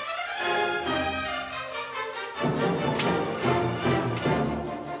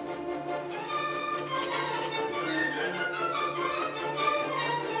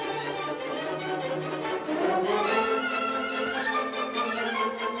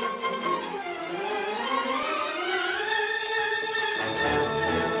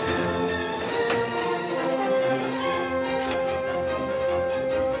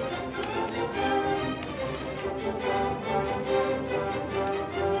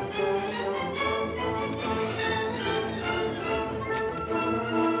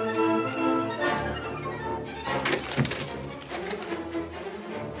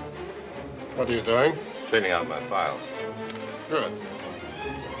 What are you doing? Cleaning out my files. Good.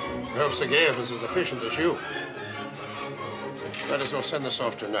 I hope Sergeyev is as efficient as you. Might as well send this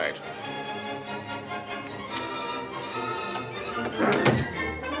off tonight.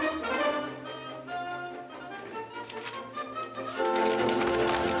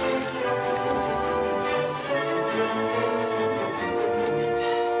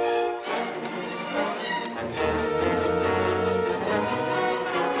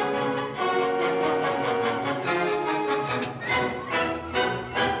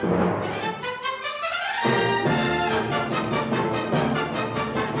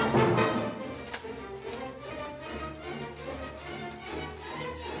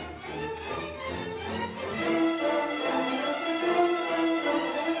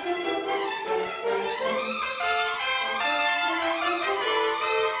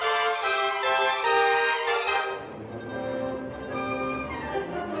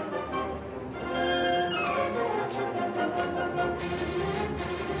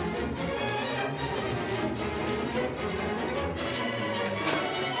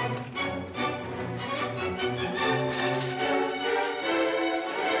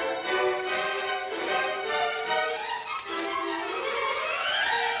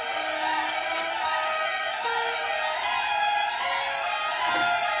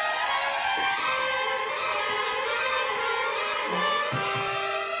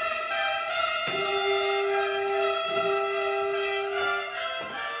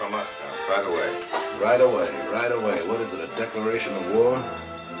 Right away. What is it, a declaration of war?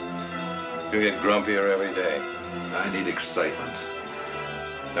 You get grumpier every day. I need excitement.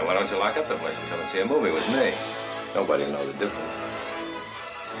 Then why don't you lock up the place and come and see a movie with me? Nobody will know the difference.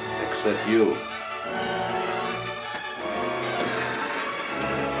 Except you.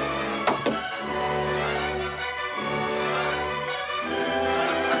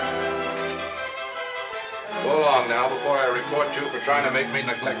 Go along now before I report you for trying to make me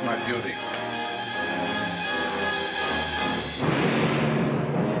neglect my duty.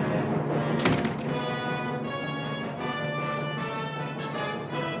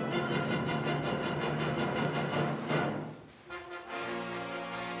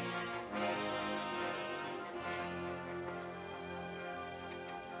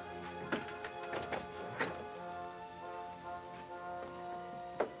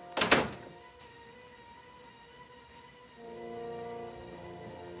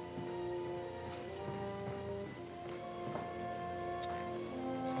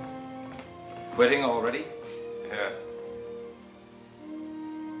 Quitting already? Yeah.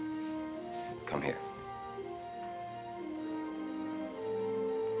 Come here.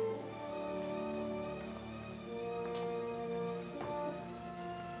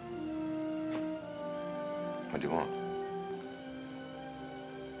 What do you want?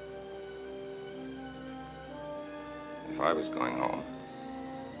 If I was going home,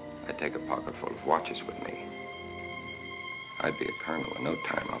 I'd take a pocket full of watches with me. I'd be a colonel in no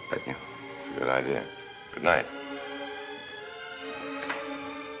time, I'll bet you. It's a good idea. Good night.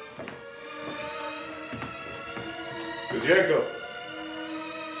 Gouzenko.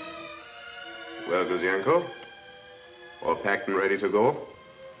 Well, Gouzenko, all packed and ready to go?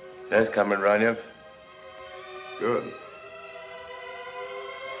 Yes, Comrade Ronyev. Good.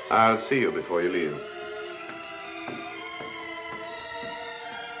 I'll see you before you leave.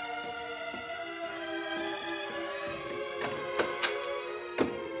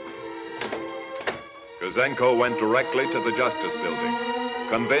 Gouzenko went directly to the Justice Building,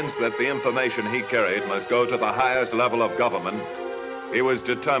 convinced that the information he carried must go to the highest level of government. He was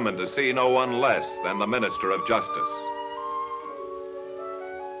determined to see no one less than the Minister of Justice.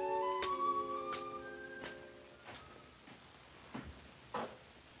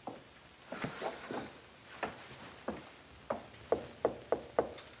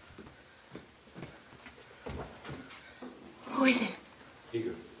 Who is it?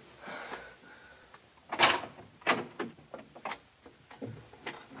 Igor.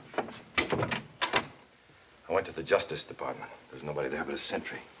 I went to the Justice Department. There was nobody there but a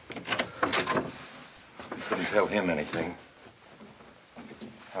sentry. I couldn't tell him anything.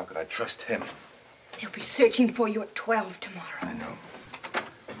 How could I trust him? They'll be searching for you at 12 tomorrow. I know.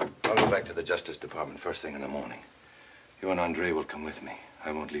 I'll go back to the Justice Department first thing in the morning. You and Andre will come with me.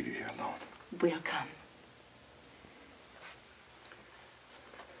 I won't leave you here alone. We'll come.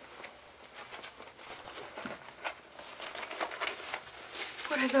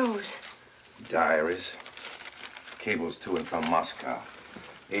 What are those? Diaries. Cables to and from Moscow.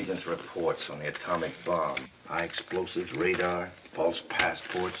 Agents' reports on the atomic bomb. High explosives, radar, false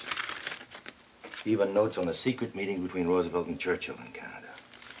passports. Even notes on a secret meeting between Roosevelt and Churchill in Canada.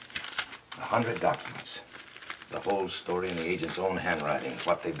 100 documents. The whole story in the agent's own handwriting,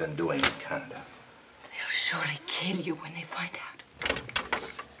 what they've been doing in Canada. They'll surely kill you when they find out.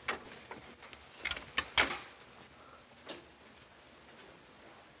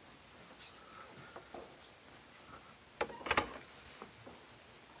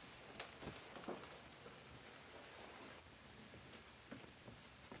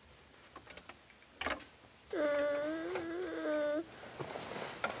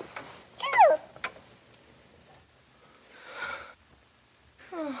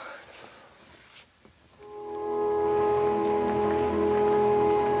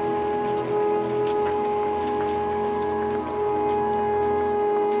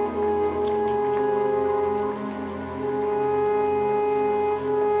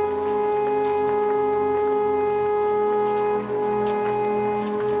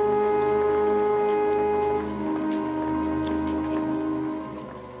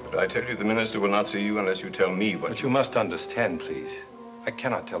 I tell you, the minister will not see you unless you tell me what. But you must understand, please. I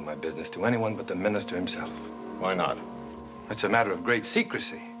cannot tell my business to anyone but the minister himself. Why not? It's a matter of great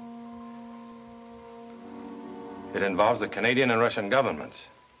secrecy. It involves the Canadian and Russian governments.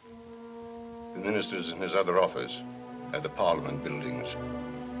 The minister's in his other office, at the Parliament buildings.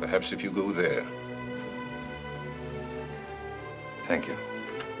 Perhaps if you go there. Thank you.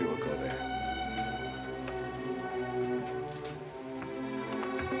 We will go there.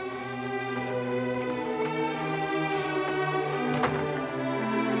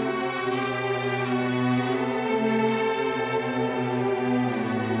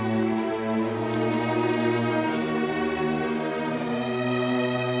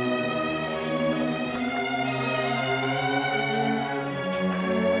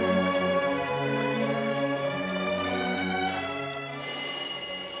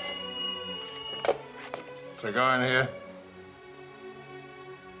 To go in here.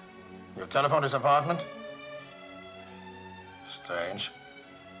 You've telephoned his apartment? Strange.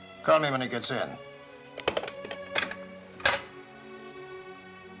 Call me when he gets in.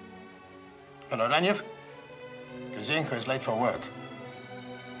 Hello, Ranyev? Gouzenko is late for work.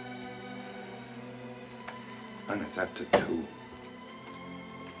 And it's up to 2.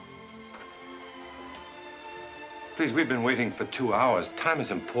 Please, we've been waiting for 2 hours. Time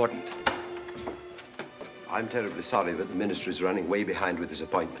is important. I'm terribly sorry, but the minister is running way behind with his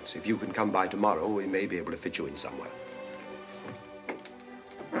appointments. If you can come by tomorrow, we may be able to fit you in somewhere.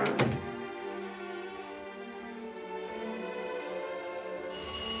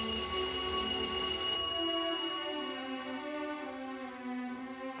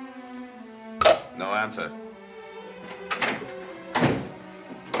 No answer.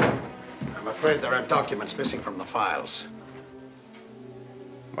 I'm afraid there are documents missing from the files.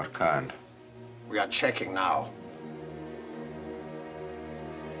 What kind? We are checking now.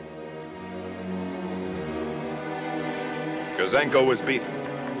 Gouzenko was beaten.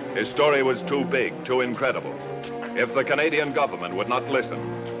 His story was too big, too incredible. If the Canadian government would not listen,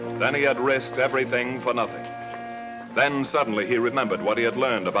 then he had risked everything for nothing. Then suddenly he remembered what he had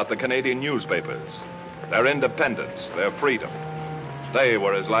learned about the Canadian newspapers, their independence, their freedom. They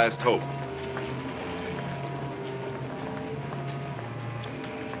were his last hope.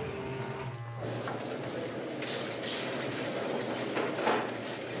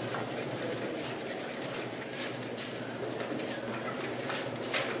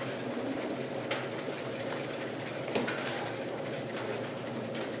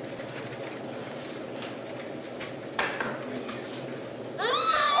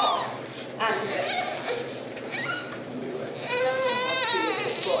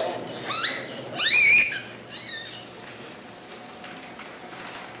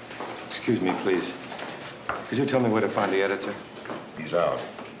 Excuse me, please. Could you tell me where to find the editor? He's out.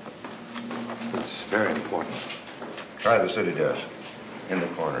 It's very important. Try the city desk. In the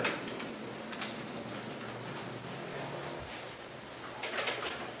corner.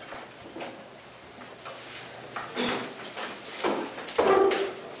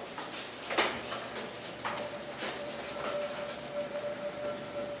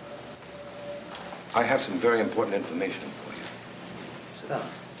 I have some very important information for you. Sit down.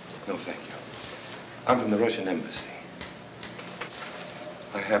 No, thank you. I'm from the Russian embassy.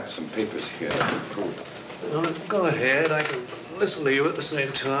 I have some papers here that will prove. Well, go ahead. I can listen to you at the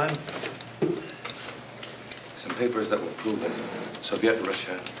same time. Some papers that will prove that Soviet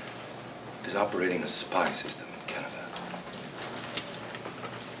Russia is operating a spy system in Canada.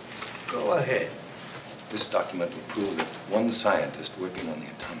 Go ahead. This document will prove that one scientist working on the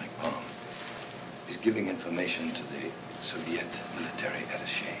atomic bomb is giving information to the Soviet military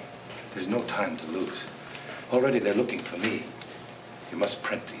attaché. There's no time to lose. Already they're looking for me. You must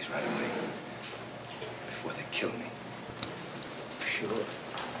print these right away before they kill me. Sure.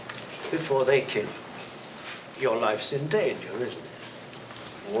 Before they kill you. Your life's in danger, isn't it?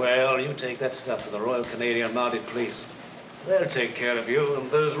 Well, you take that stuff to the Royal Canadian Mounted Police. They'll take care of you,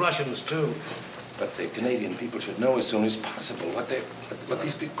 and those Russians, too. But the Canadian people should know as soon as possible what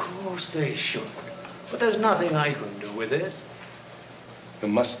these people... Of course they should. But there's nothing I can do with this. You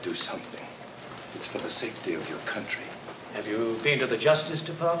must do something. It's for the safety of your country. Have you been to the Justice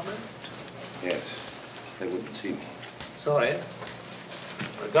Department? Yes. They wouldn't see me. Sorry.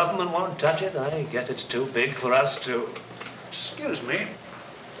 The government won't touch it. I guess it's too big for us to... Excuse me.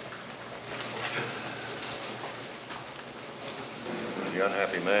 The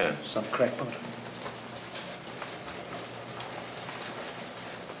unhappy man. Some crackpot.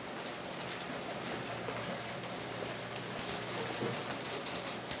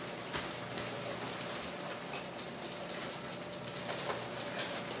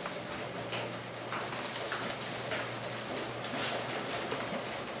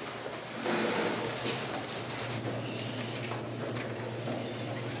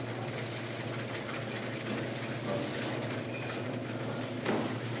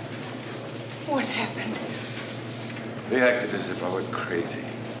 What happened? They acted as if I were crazy.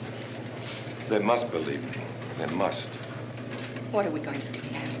 They must believe me. They must. What are we going to do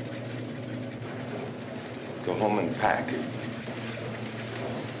now? Go home and pack.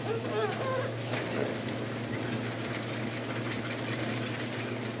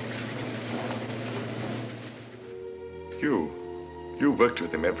 You worked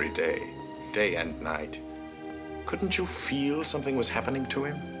with him every day and night. Couldn't you feel something was happening to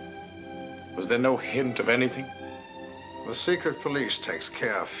him? Was there no hint of anything? The secret police takes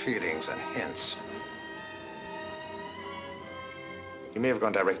care of feelings and hints. He may have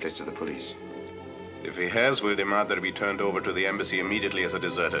gone directly to the police. If he has, we'll demand that he be turned over to the embassy immediately as a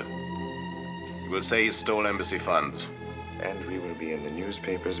deserter. He will say he stole embassy funds. And we will be in the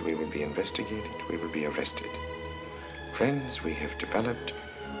newspapers, we will be investigated, we will be arrested. Friends we have developed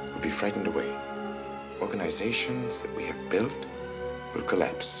will be frightened away. Organizations that we have built will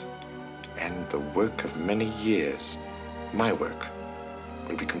collapse. And the work of many years, my work,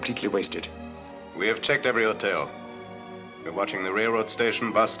 will be completely wasted. We have checked every hotel. We're watching the railroad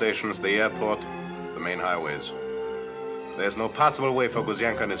station, bus stations, the airport, the main highways. There's no possible way for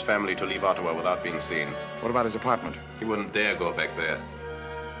Gouzenko and his family to leave Ottawa without being seen. What about his apartment? He wouldn't dare go back there.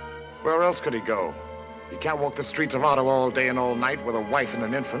 Where else could he go? He can't walk the streets of Ottawa all day and all night with a wife and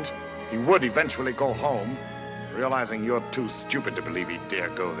an infant. He would eventually go home, realizing you're too stupid to believe he'd dare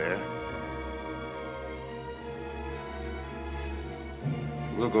go there.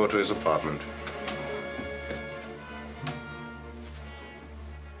 We'll go to his apartment.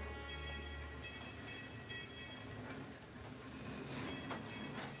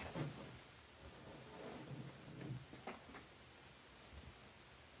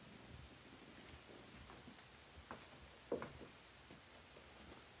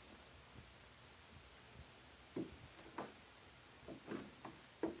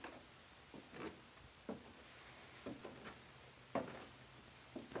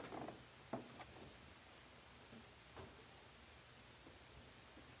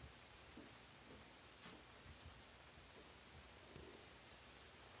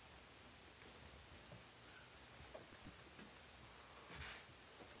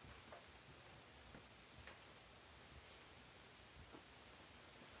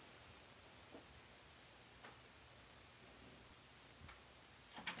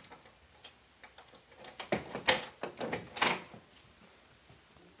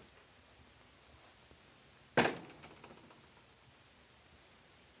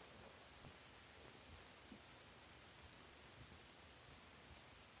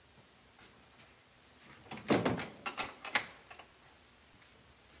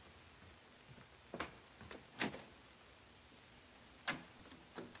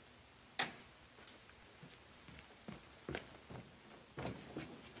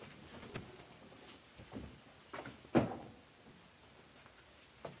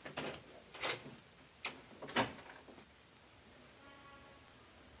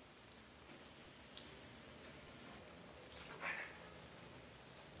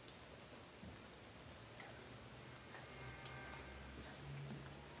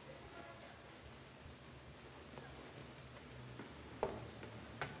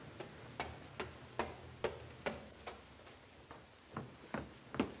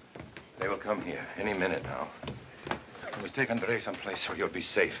 will come here any minute now. You must take Andre someplace where you'll be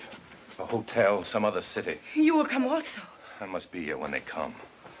safe. A hotel, some other city. You will come also. I must be here when they come.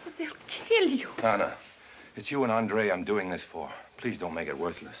 But they'll kill you. Anna, it's you and Andre I'm doing this for. Please don't make it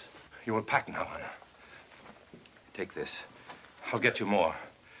worthless. You will pack now, Anna. Take this. I'll get you more.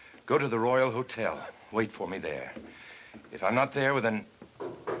 Go to the Royal Hotel. Wait for me there. If I'm not there within...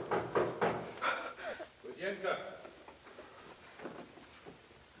 Gouzenko.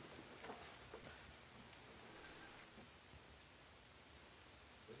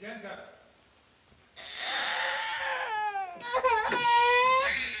 Gouzenko.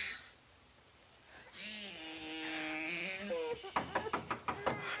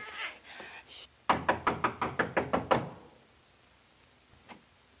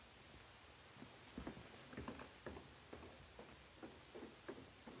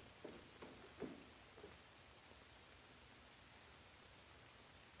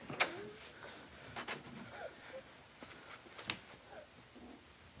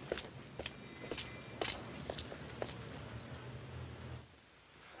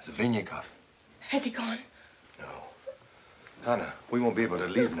 Vinyakov. Has he gone? No. Anna, we won't be able to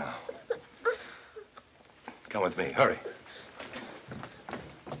leave now. Come with me. Hurry.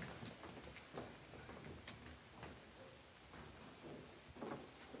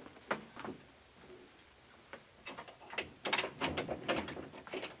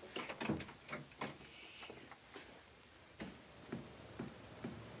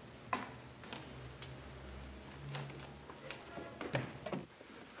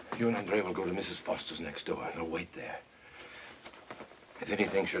 You and Andre will go to Mrs. Foster's next door. You'll wait there. If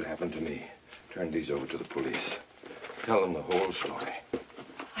anything should happen to me, turn these over to the police. Tell them the whole story.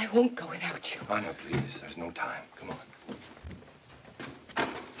 I won't go without you. Anna, please. There's no time. Come on.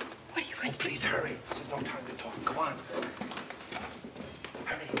 What are you going to do? Please hurry. There's no time to talk. Come on.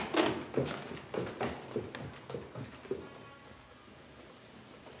 Hurry.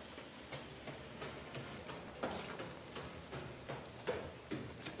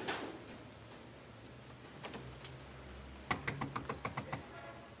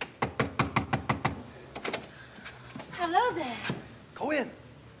 Hello there. Go in.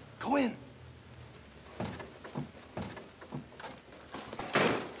 Go in.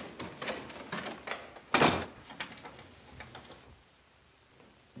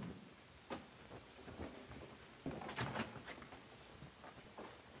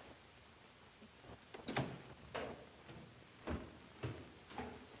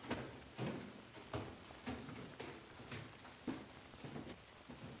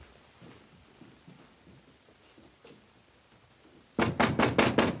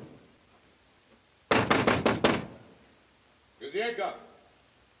 Gouzenko!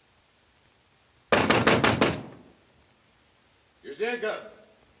 Gouzenko!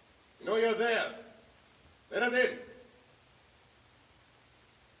 You know you're there. Let us in.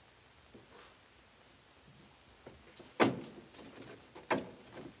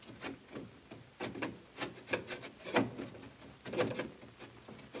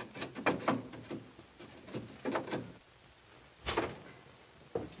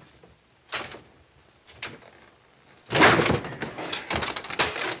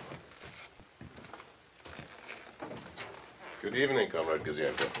 Good evening, Comrade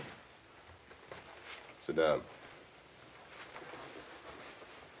Gouzenko. Sit down.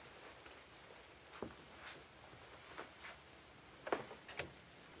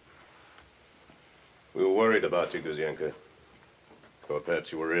 We were worried about you, Gouzenko. Thought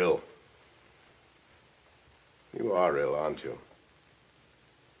perhaps you were ill. You are ill, aren't you?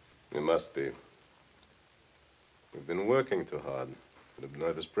 You must be. You've been working too hard. Bit of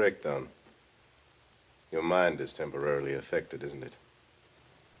nervous breakdown. Your mind is temporarily affected, isn't it?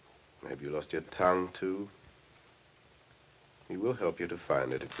 Maybe you lost your tongue, too. We will help you to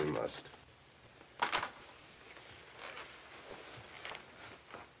find it if we must.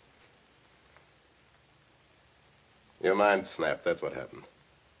 Your mind snapped, that's what happened.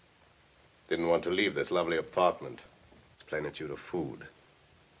 Didn't want to leave this lovely apartment. Its plenitude of food.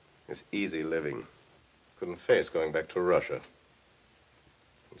 This easy living. Couldn't face going back to Russia.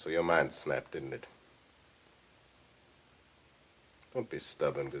 And so your mind snapped, didn't it? Don't be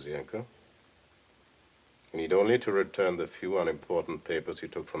stubborn, Gouzenko. You need only to return the few unimportant papers you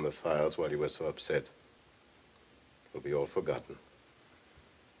took from the files while you were so upset. It'll be all forgotten.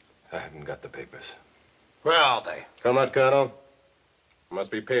 I haven't got the papers. Where are they? Comrade Colonel, you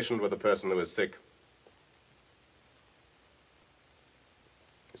must be patient with a person who is sick.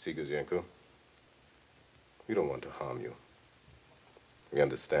 You see, Gouzenko, we don't want to harm you. We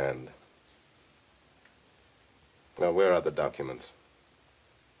understand. Now, where are the documents?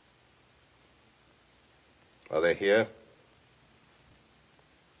 Are they here?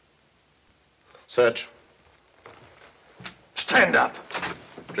 Search. Stand up.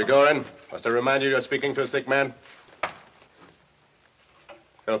 Trigorin, must I remind you you're speaking to a sick man?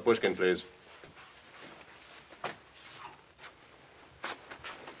 Help Pushkin, please.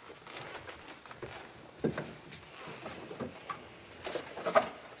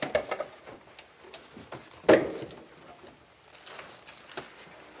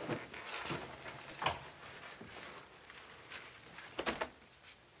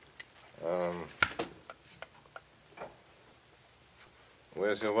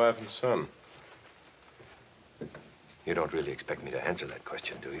 Where's your wife and son? You don't really expect me to answer that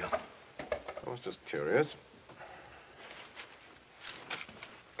question, do you? I was just curious.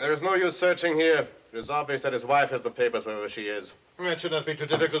 There is no use searching here. It is obvious that his wife has the papers wherever she is. That should not be too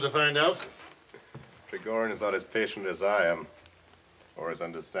difficult to find out. Trigorin is not as patient as I am, or as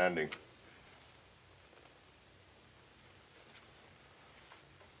understanding.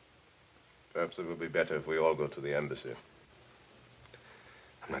 Perhaps it would be better if we all go to the embassy.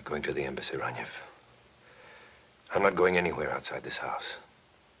 I'm not going to the embassy, Ranief. I'm not going anywhere outside this house.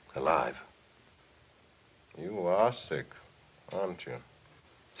 Alive. You are sick, aren't you?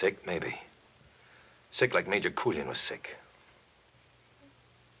 Sick, maybe. Sick like Major Kulin was sick.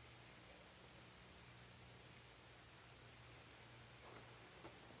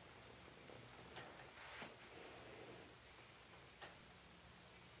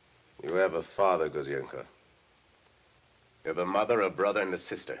 You have a father, Gouzenko. You have a mother, a brother, and a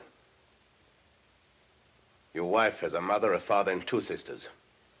sister. Your wife has a mother, a father, and 2 sisters,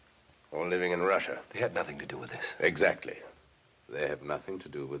 all living in Russia. They had nothing to do with this. Exactly. They have nothing to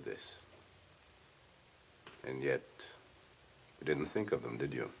do with this. And yet, you didn't think of them,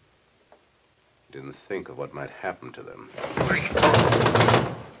 did you? You didn't think of what might happen to them.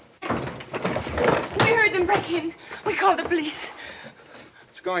 We heard them break in. We called the police.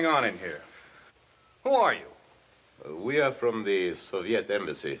 What's going on in here? Who are you? We are from the Soviet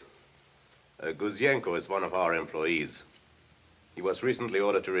embassy. Gouzenko is one of our employees. He was recently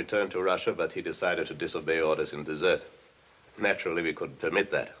ordered to return to Russia, but he decided to disobey orders and desert. Naturally, we couldn't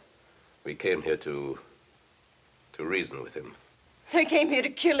permit that. We came here to reason with him. They came here to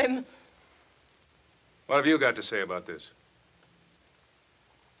kill him. What have you got to say about this?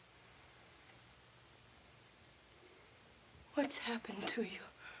 What's happened to you?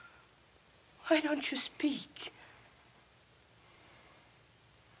 Why don't you speak?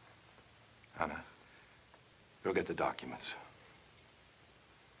 Anna, go get the documents.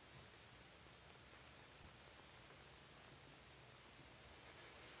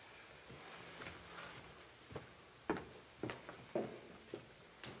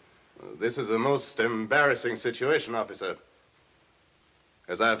 This is a most embarrassing situation, officer.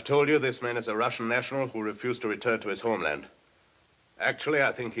 As I've told you, this man is a Russian national who refused to return to his homeland. Actually,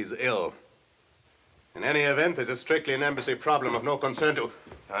 I think he's ill. In any event, this is strictly an embassy problem of no concern to...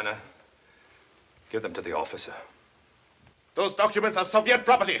 Anna, give them to the officer. Those documents are Soviet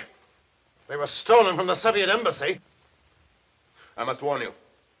property. They were stolen from the Soviet embassy. I must warn you.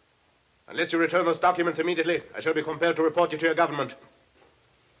 Unless you return those documents immediately, I shall be compelled to report you to your government.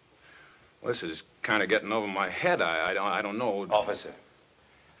 Well, this is kind of getting over my head. I don't know. Officer,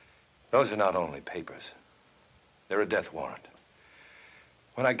 those are not only papers. They're a death warrant.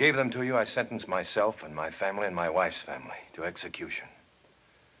 When I gave them to you, I sentenced myself and my family and my wife's family to execution.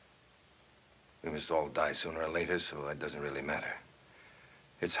 We must all die sooner or later, so it doesn't really matter.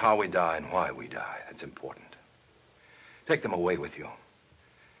 It's how we die and why we die that's important. Take them away with you.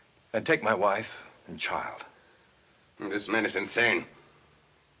 And take my wife and child. This man is insane.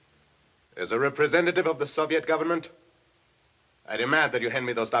 As a representative of the Soviet government, I demand that you hand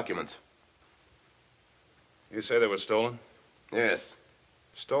me those documents. You say they were stolen? Yes.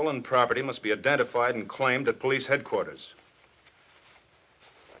 Stolen property must be identified and claimed at police headquarters.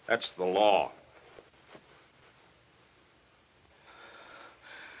 That's the law.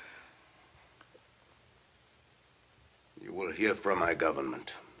 You will hear from my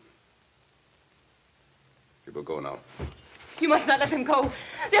government. You will go now. You must not let them go.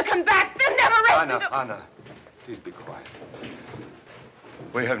 They'll come back. They'll never rest. Anna, please be quiet.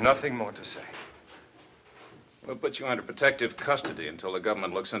 We have nothing more to say. We'll put you under protective custody until the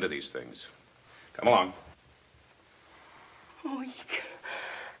government looks into these things. Come along. Oh, Igor.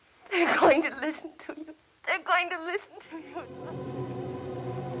 They're going to listen to you. They're going to listen to you.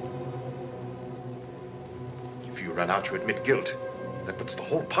 If you run out, you admit guilt. That puts the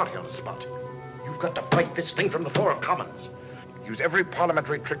whole party on the spot. You've got to fight this thing from the floor of Commons. Use every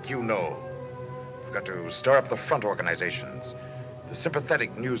parliamentary trick you know. You've got to stir up the front organizations, the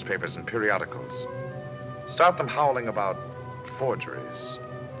sympathetic newspapers and periodicals. Start them howling about forgeries,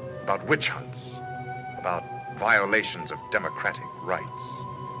 about witch hunts, about violations of democratic rights.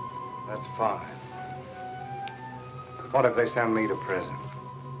 That's fine. What if they send me to prison?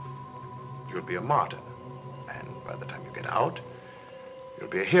 You'll be a martyr. And by the time you get out, you'll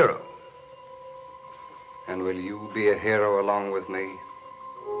be a hero. And will you be a hero along with me?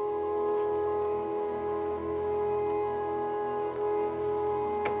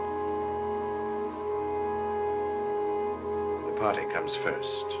 The party comes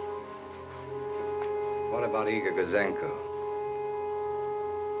first. What about Igor Gouzenko?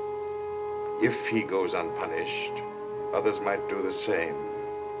 If he goes unpunished, others might do the same.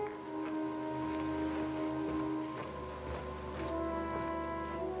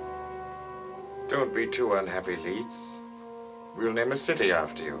 Don't be too unhappy, Leeds. We'll name a city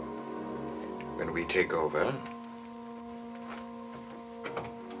after you. When we take over,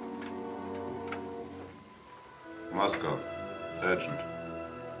 Moscow. Urgent.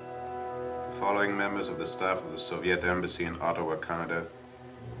 The following members of the staff of the Soviet Embassy in Ottawa, Canada,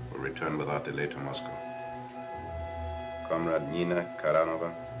 will return without delay to Moscow. Comrade Nina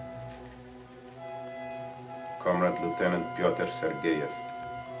Karanova. Comrade Lieutenant Pyotr Sergeyev.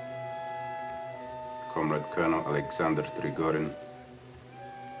 Comrade Colonel Alexander Trigorin.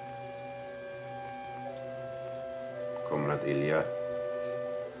 Comrade Ilya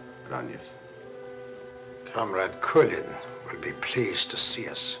Graniev. Comrade Kulin will be pleased to see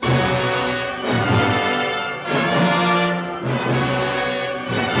us.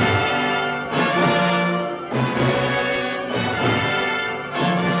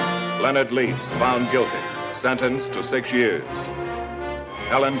 Leonard Leeds, found guilty, sentenced to 6 years.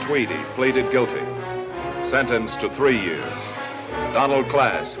 Helen Tweedy, pleaded guilty, sentenced to 3 years. Donald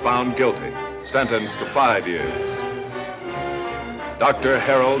Class, found guilty, sentenced to 5 years. Dr.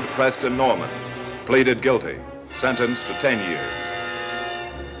 Harold Preston Norman, pleaded guilty, sentenced to 10 years.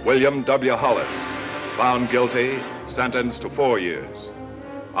 William W. Hollis, found guilty, sentenced to 4 years.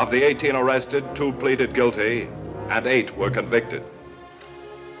 Of the 18 arrested, 2 pleaded guilty, and 8 were convicted.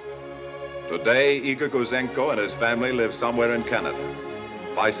 Today, Igor Gouzenko and his family live somewhere in Canada.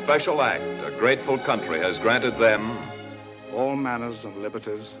 By special act, a grateful country has granted them all manners and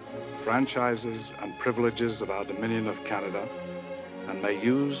liberties, franchises and privileges of our Dominion of Canada, and may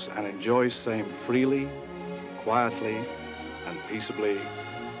use and enjoy same freely, quietly, and peaceably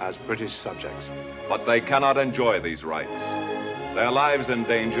as British subjects. But they cannot enjoy these rights. Their lives in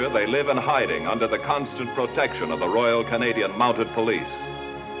danger, they live in hiding under the constant protection of the Royal Canadian Mounted Police.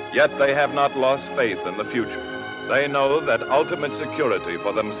 Yet they have not lost faith in the future. They know that ultimate security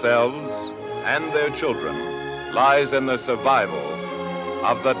for themselves and their children lies in the survival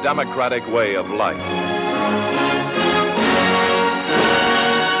of the democratic way of life.